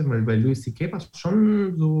gerückt, weißt du, weil bei Louis C.K. war es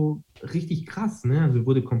schon so richtig krass, ne? Also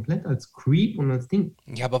wurde komplett als Creep und als Ding.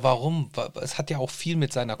 Ja, aber warum? Es hat ja auch viel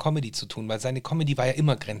mit seiner Comedy zu tun, weil seine Comedy war ja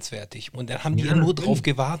immer grenzwertig. Und dann haben die ja nur drauf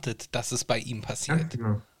gewartet, dass es bei ihm passiert.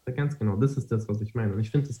 Ganz genau. Das ist das, was ich meine. Und ich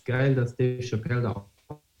finde es geil, dass Dave Chappelle da auch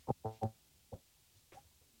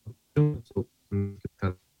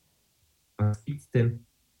was gibt's denn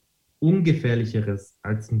Ungefährlicheres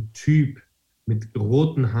als ein Typ mit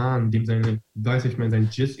roten Haaren, dem sein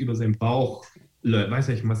Jizz über seinen Bauch, weiß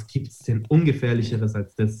ich, was gibt's denn Ungefährlicheres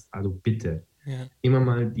als das? Also bitte, immer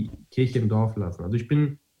mal die Kirche im Dorf lassen. Also ich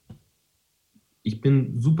bin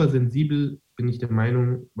super sensibel, bin ich der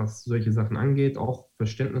Meinung, was solche Sachen angeht, auch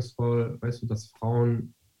verständnisvoll, weißt du, dass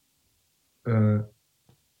Frauen 100%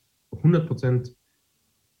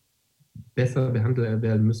 besser behandelt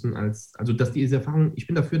werden müssen also dass diese Erfahrung, ich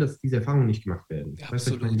bin dafür, dass diese Erfahrungen nicht gemacht werden. Ja, weißt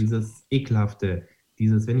du, absolut. dieses Ekelhafte,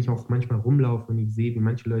 wenn ich auch manchmal rumlaufe und ich sehe, wie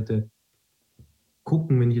manche Leute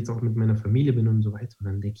gucken, wenn ich jetzt auch mit meiner Familie bin und so weiter, und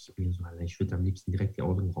dann denke ich mir so, Alter, ich würde am liebsten direkt die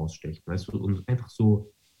Augen rausstechen, weißt du, und einfach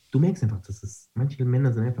so, du merkst einfach, manche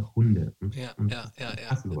Männer sind einfach Hunde und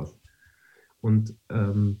hassen sowas. Und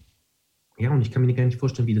ja, und ich kann mir gar nicht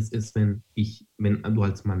vorstellen, wie das ist, wenn du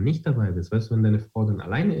als Mann nicht dabei bist, weißt du, wenn deine Frau dann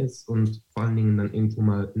alleine ist und vor allen Dingen dann irgendwo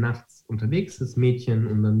mal nachts unterwegs ist, Mädchen,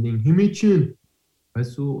 und dann denkt, hey Mädchen,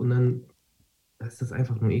 weißt du, und dann ist das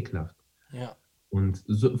einfach nur ekelhaft. Ja. Und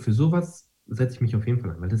für sowas setze ich mich auf jeden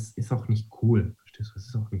Fall an, weil das ist auch nicht cool, verstehst du, das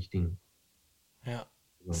ist auch nicht Ding. Ja,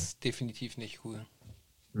 so. Das ist definitiv nicht cool.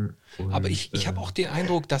 Und, aber ich habe auch den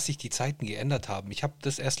Eindruck, dass sich die Zeiten geändert haben. Ich habe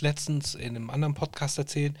das erst letztens in einem anderen Podcast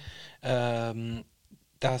erzählt,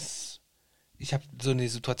 dass ich habe so eine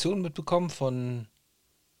Situation mitbekommen von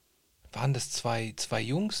waren das zwei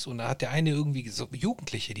Jungs und da hat der eine irgendwie so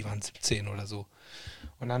Jugendliche, die waren 17 oder so.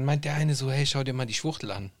 Und dann meint der eine so, hey, schau dir mal die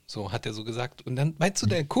Schwuchtel an. So hat er so gesagt. Und dann meinst du,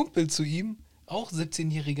 der Kumpel zu ihm, auch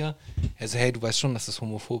 17-Jähriger, er so, hey, du weißt schon, dass das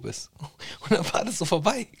homophob ist. Und dann war das so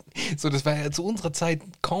vorbei. So, das war ja zu unserer Zeit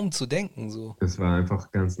kaum zu denken. So. Das war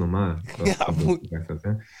einfach ganz normal, Ja, was du gesagt hast.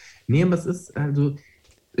 Ja. Nee, aber es ist, also,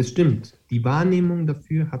 es stimmt. Die Wahrnehmung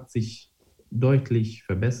dafür hat sich deutlich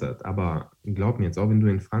verbessert. Aber glaub mir jetzt, auch wenn du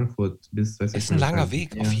in Frankfurt bist, weißt du, ist ein langer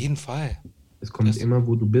Weg, auf jeden Fall. es kommt immer,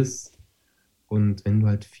 wo du bist. Und wenn du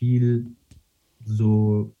halt viel,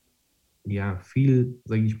 sage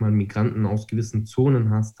ich mal, Migranten aus gewissen Zonen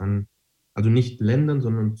hast, dann, also nicht Ländern,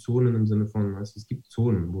 sondern Zonen im Sinne von, also es gibt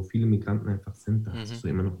Zonen, wo viele Migranten einfach sind, da hast du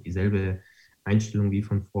immer noch dieselbe Einstellung wie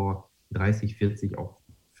von vor 30, 40, auch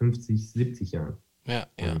 50, 70 Jahren. Ja.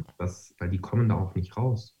 Und weil die kommen da auch nicht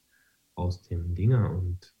raus aus dem Dinger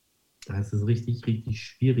und da ist es richtig, richtig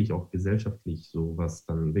schwierig, auch gesellschaftlich sowas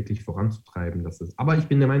dann wirklich voranzutreiben. Aber ich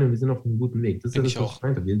bin der Meinung, wir sind auf einem guten Weg. Das ist Bin ja ich das, was auch. ich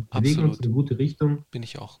meinte. Wir bewegen Absolut. uns in eine gute Richtung. Bin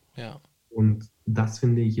ich auch, ja. Und das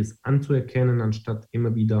finde ich, ist anzuerkennen, anstatt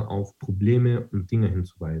immer wieder auf Probleme und Dinge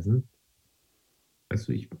hinzuweisen. Weißt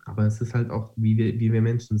du, aber es ist halt auch, wie wir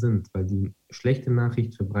Menschen sind, weil die schlechte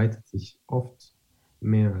Nachricht verbreitet sich oft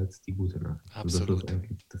mehr als die gute Nachricht. Absolut.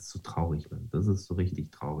 Und das ist so traurig, Mann. Das ist so richtig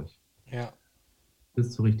traurig. Ja. Das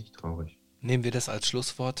ist so richtig traurig. Nehmen wir das als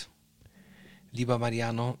Schlusswort. Lieber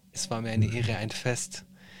Mariano, es war mir eine Ehre, ein Fest.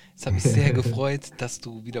 Es hat mich sehr gefreut, dass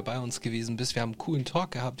du wieder bei uns gewesen bist. Wir haben einen coolen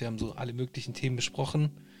Talk gehabt, wir haben so alle möglichen Themen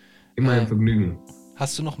besprochen. Immer ein Vergnügen.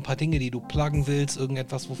 Hast du noch ein paar Dinge, die du pluggen willst?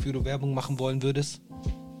 Irgendetwas, wofür du Werbung machen wollen würdest?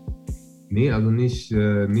 Nee, also nicht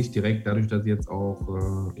direkt, dadurch, dass jetzt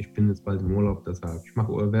auch, ich bin jetzt bald im Urlaub, deshalb, ich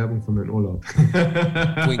mache Werbung für meinen Urlaub.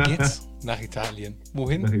 Wohin geht's? Nach Italien.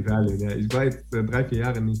 Wohin? Nach Italien, ja. Ich war jetzt 3-4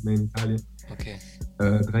 Jahre nicht mehr in Italien. Okay.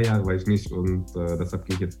 3 Jahre war ich nicht und deshalb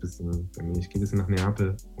gehe ich jetzt ich gehe ein bisschen nach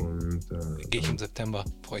Neapel und gehe ich im September,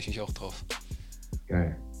 freue ich mich auch drauf.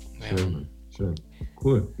 Geil. Ja. Schön.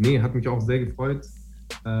 Cool. Nee, hat mich auch sehr gefreut.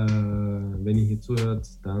 Wenn ihr hier zuhört,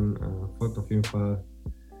 dann folgt auf jeden Fall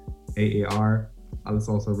AAR, alles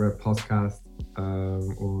außer Rap Podcast.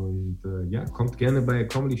 Kommt gerne bei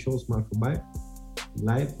Comedy-Shows mal vorbei.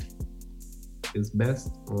 Live ist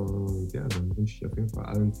best. Und ja, dann wünsche ich auf jeden Fall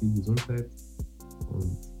allen viel Gesundheit.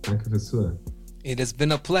 Und danke fürs Zuhören. It has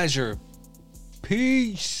been a pleasure.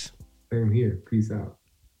 Peace. Same here. Peace out.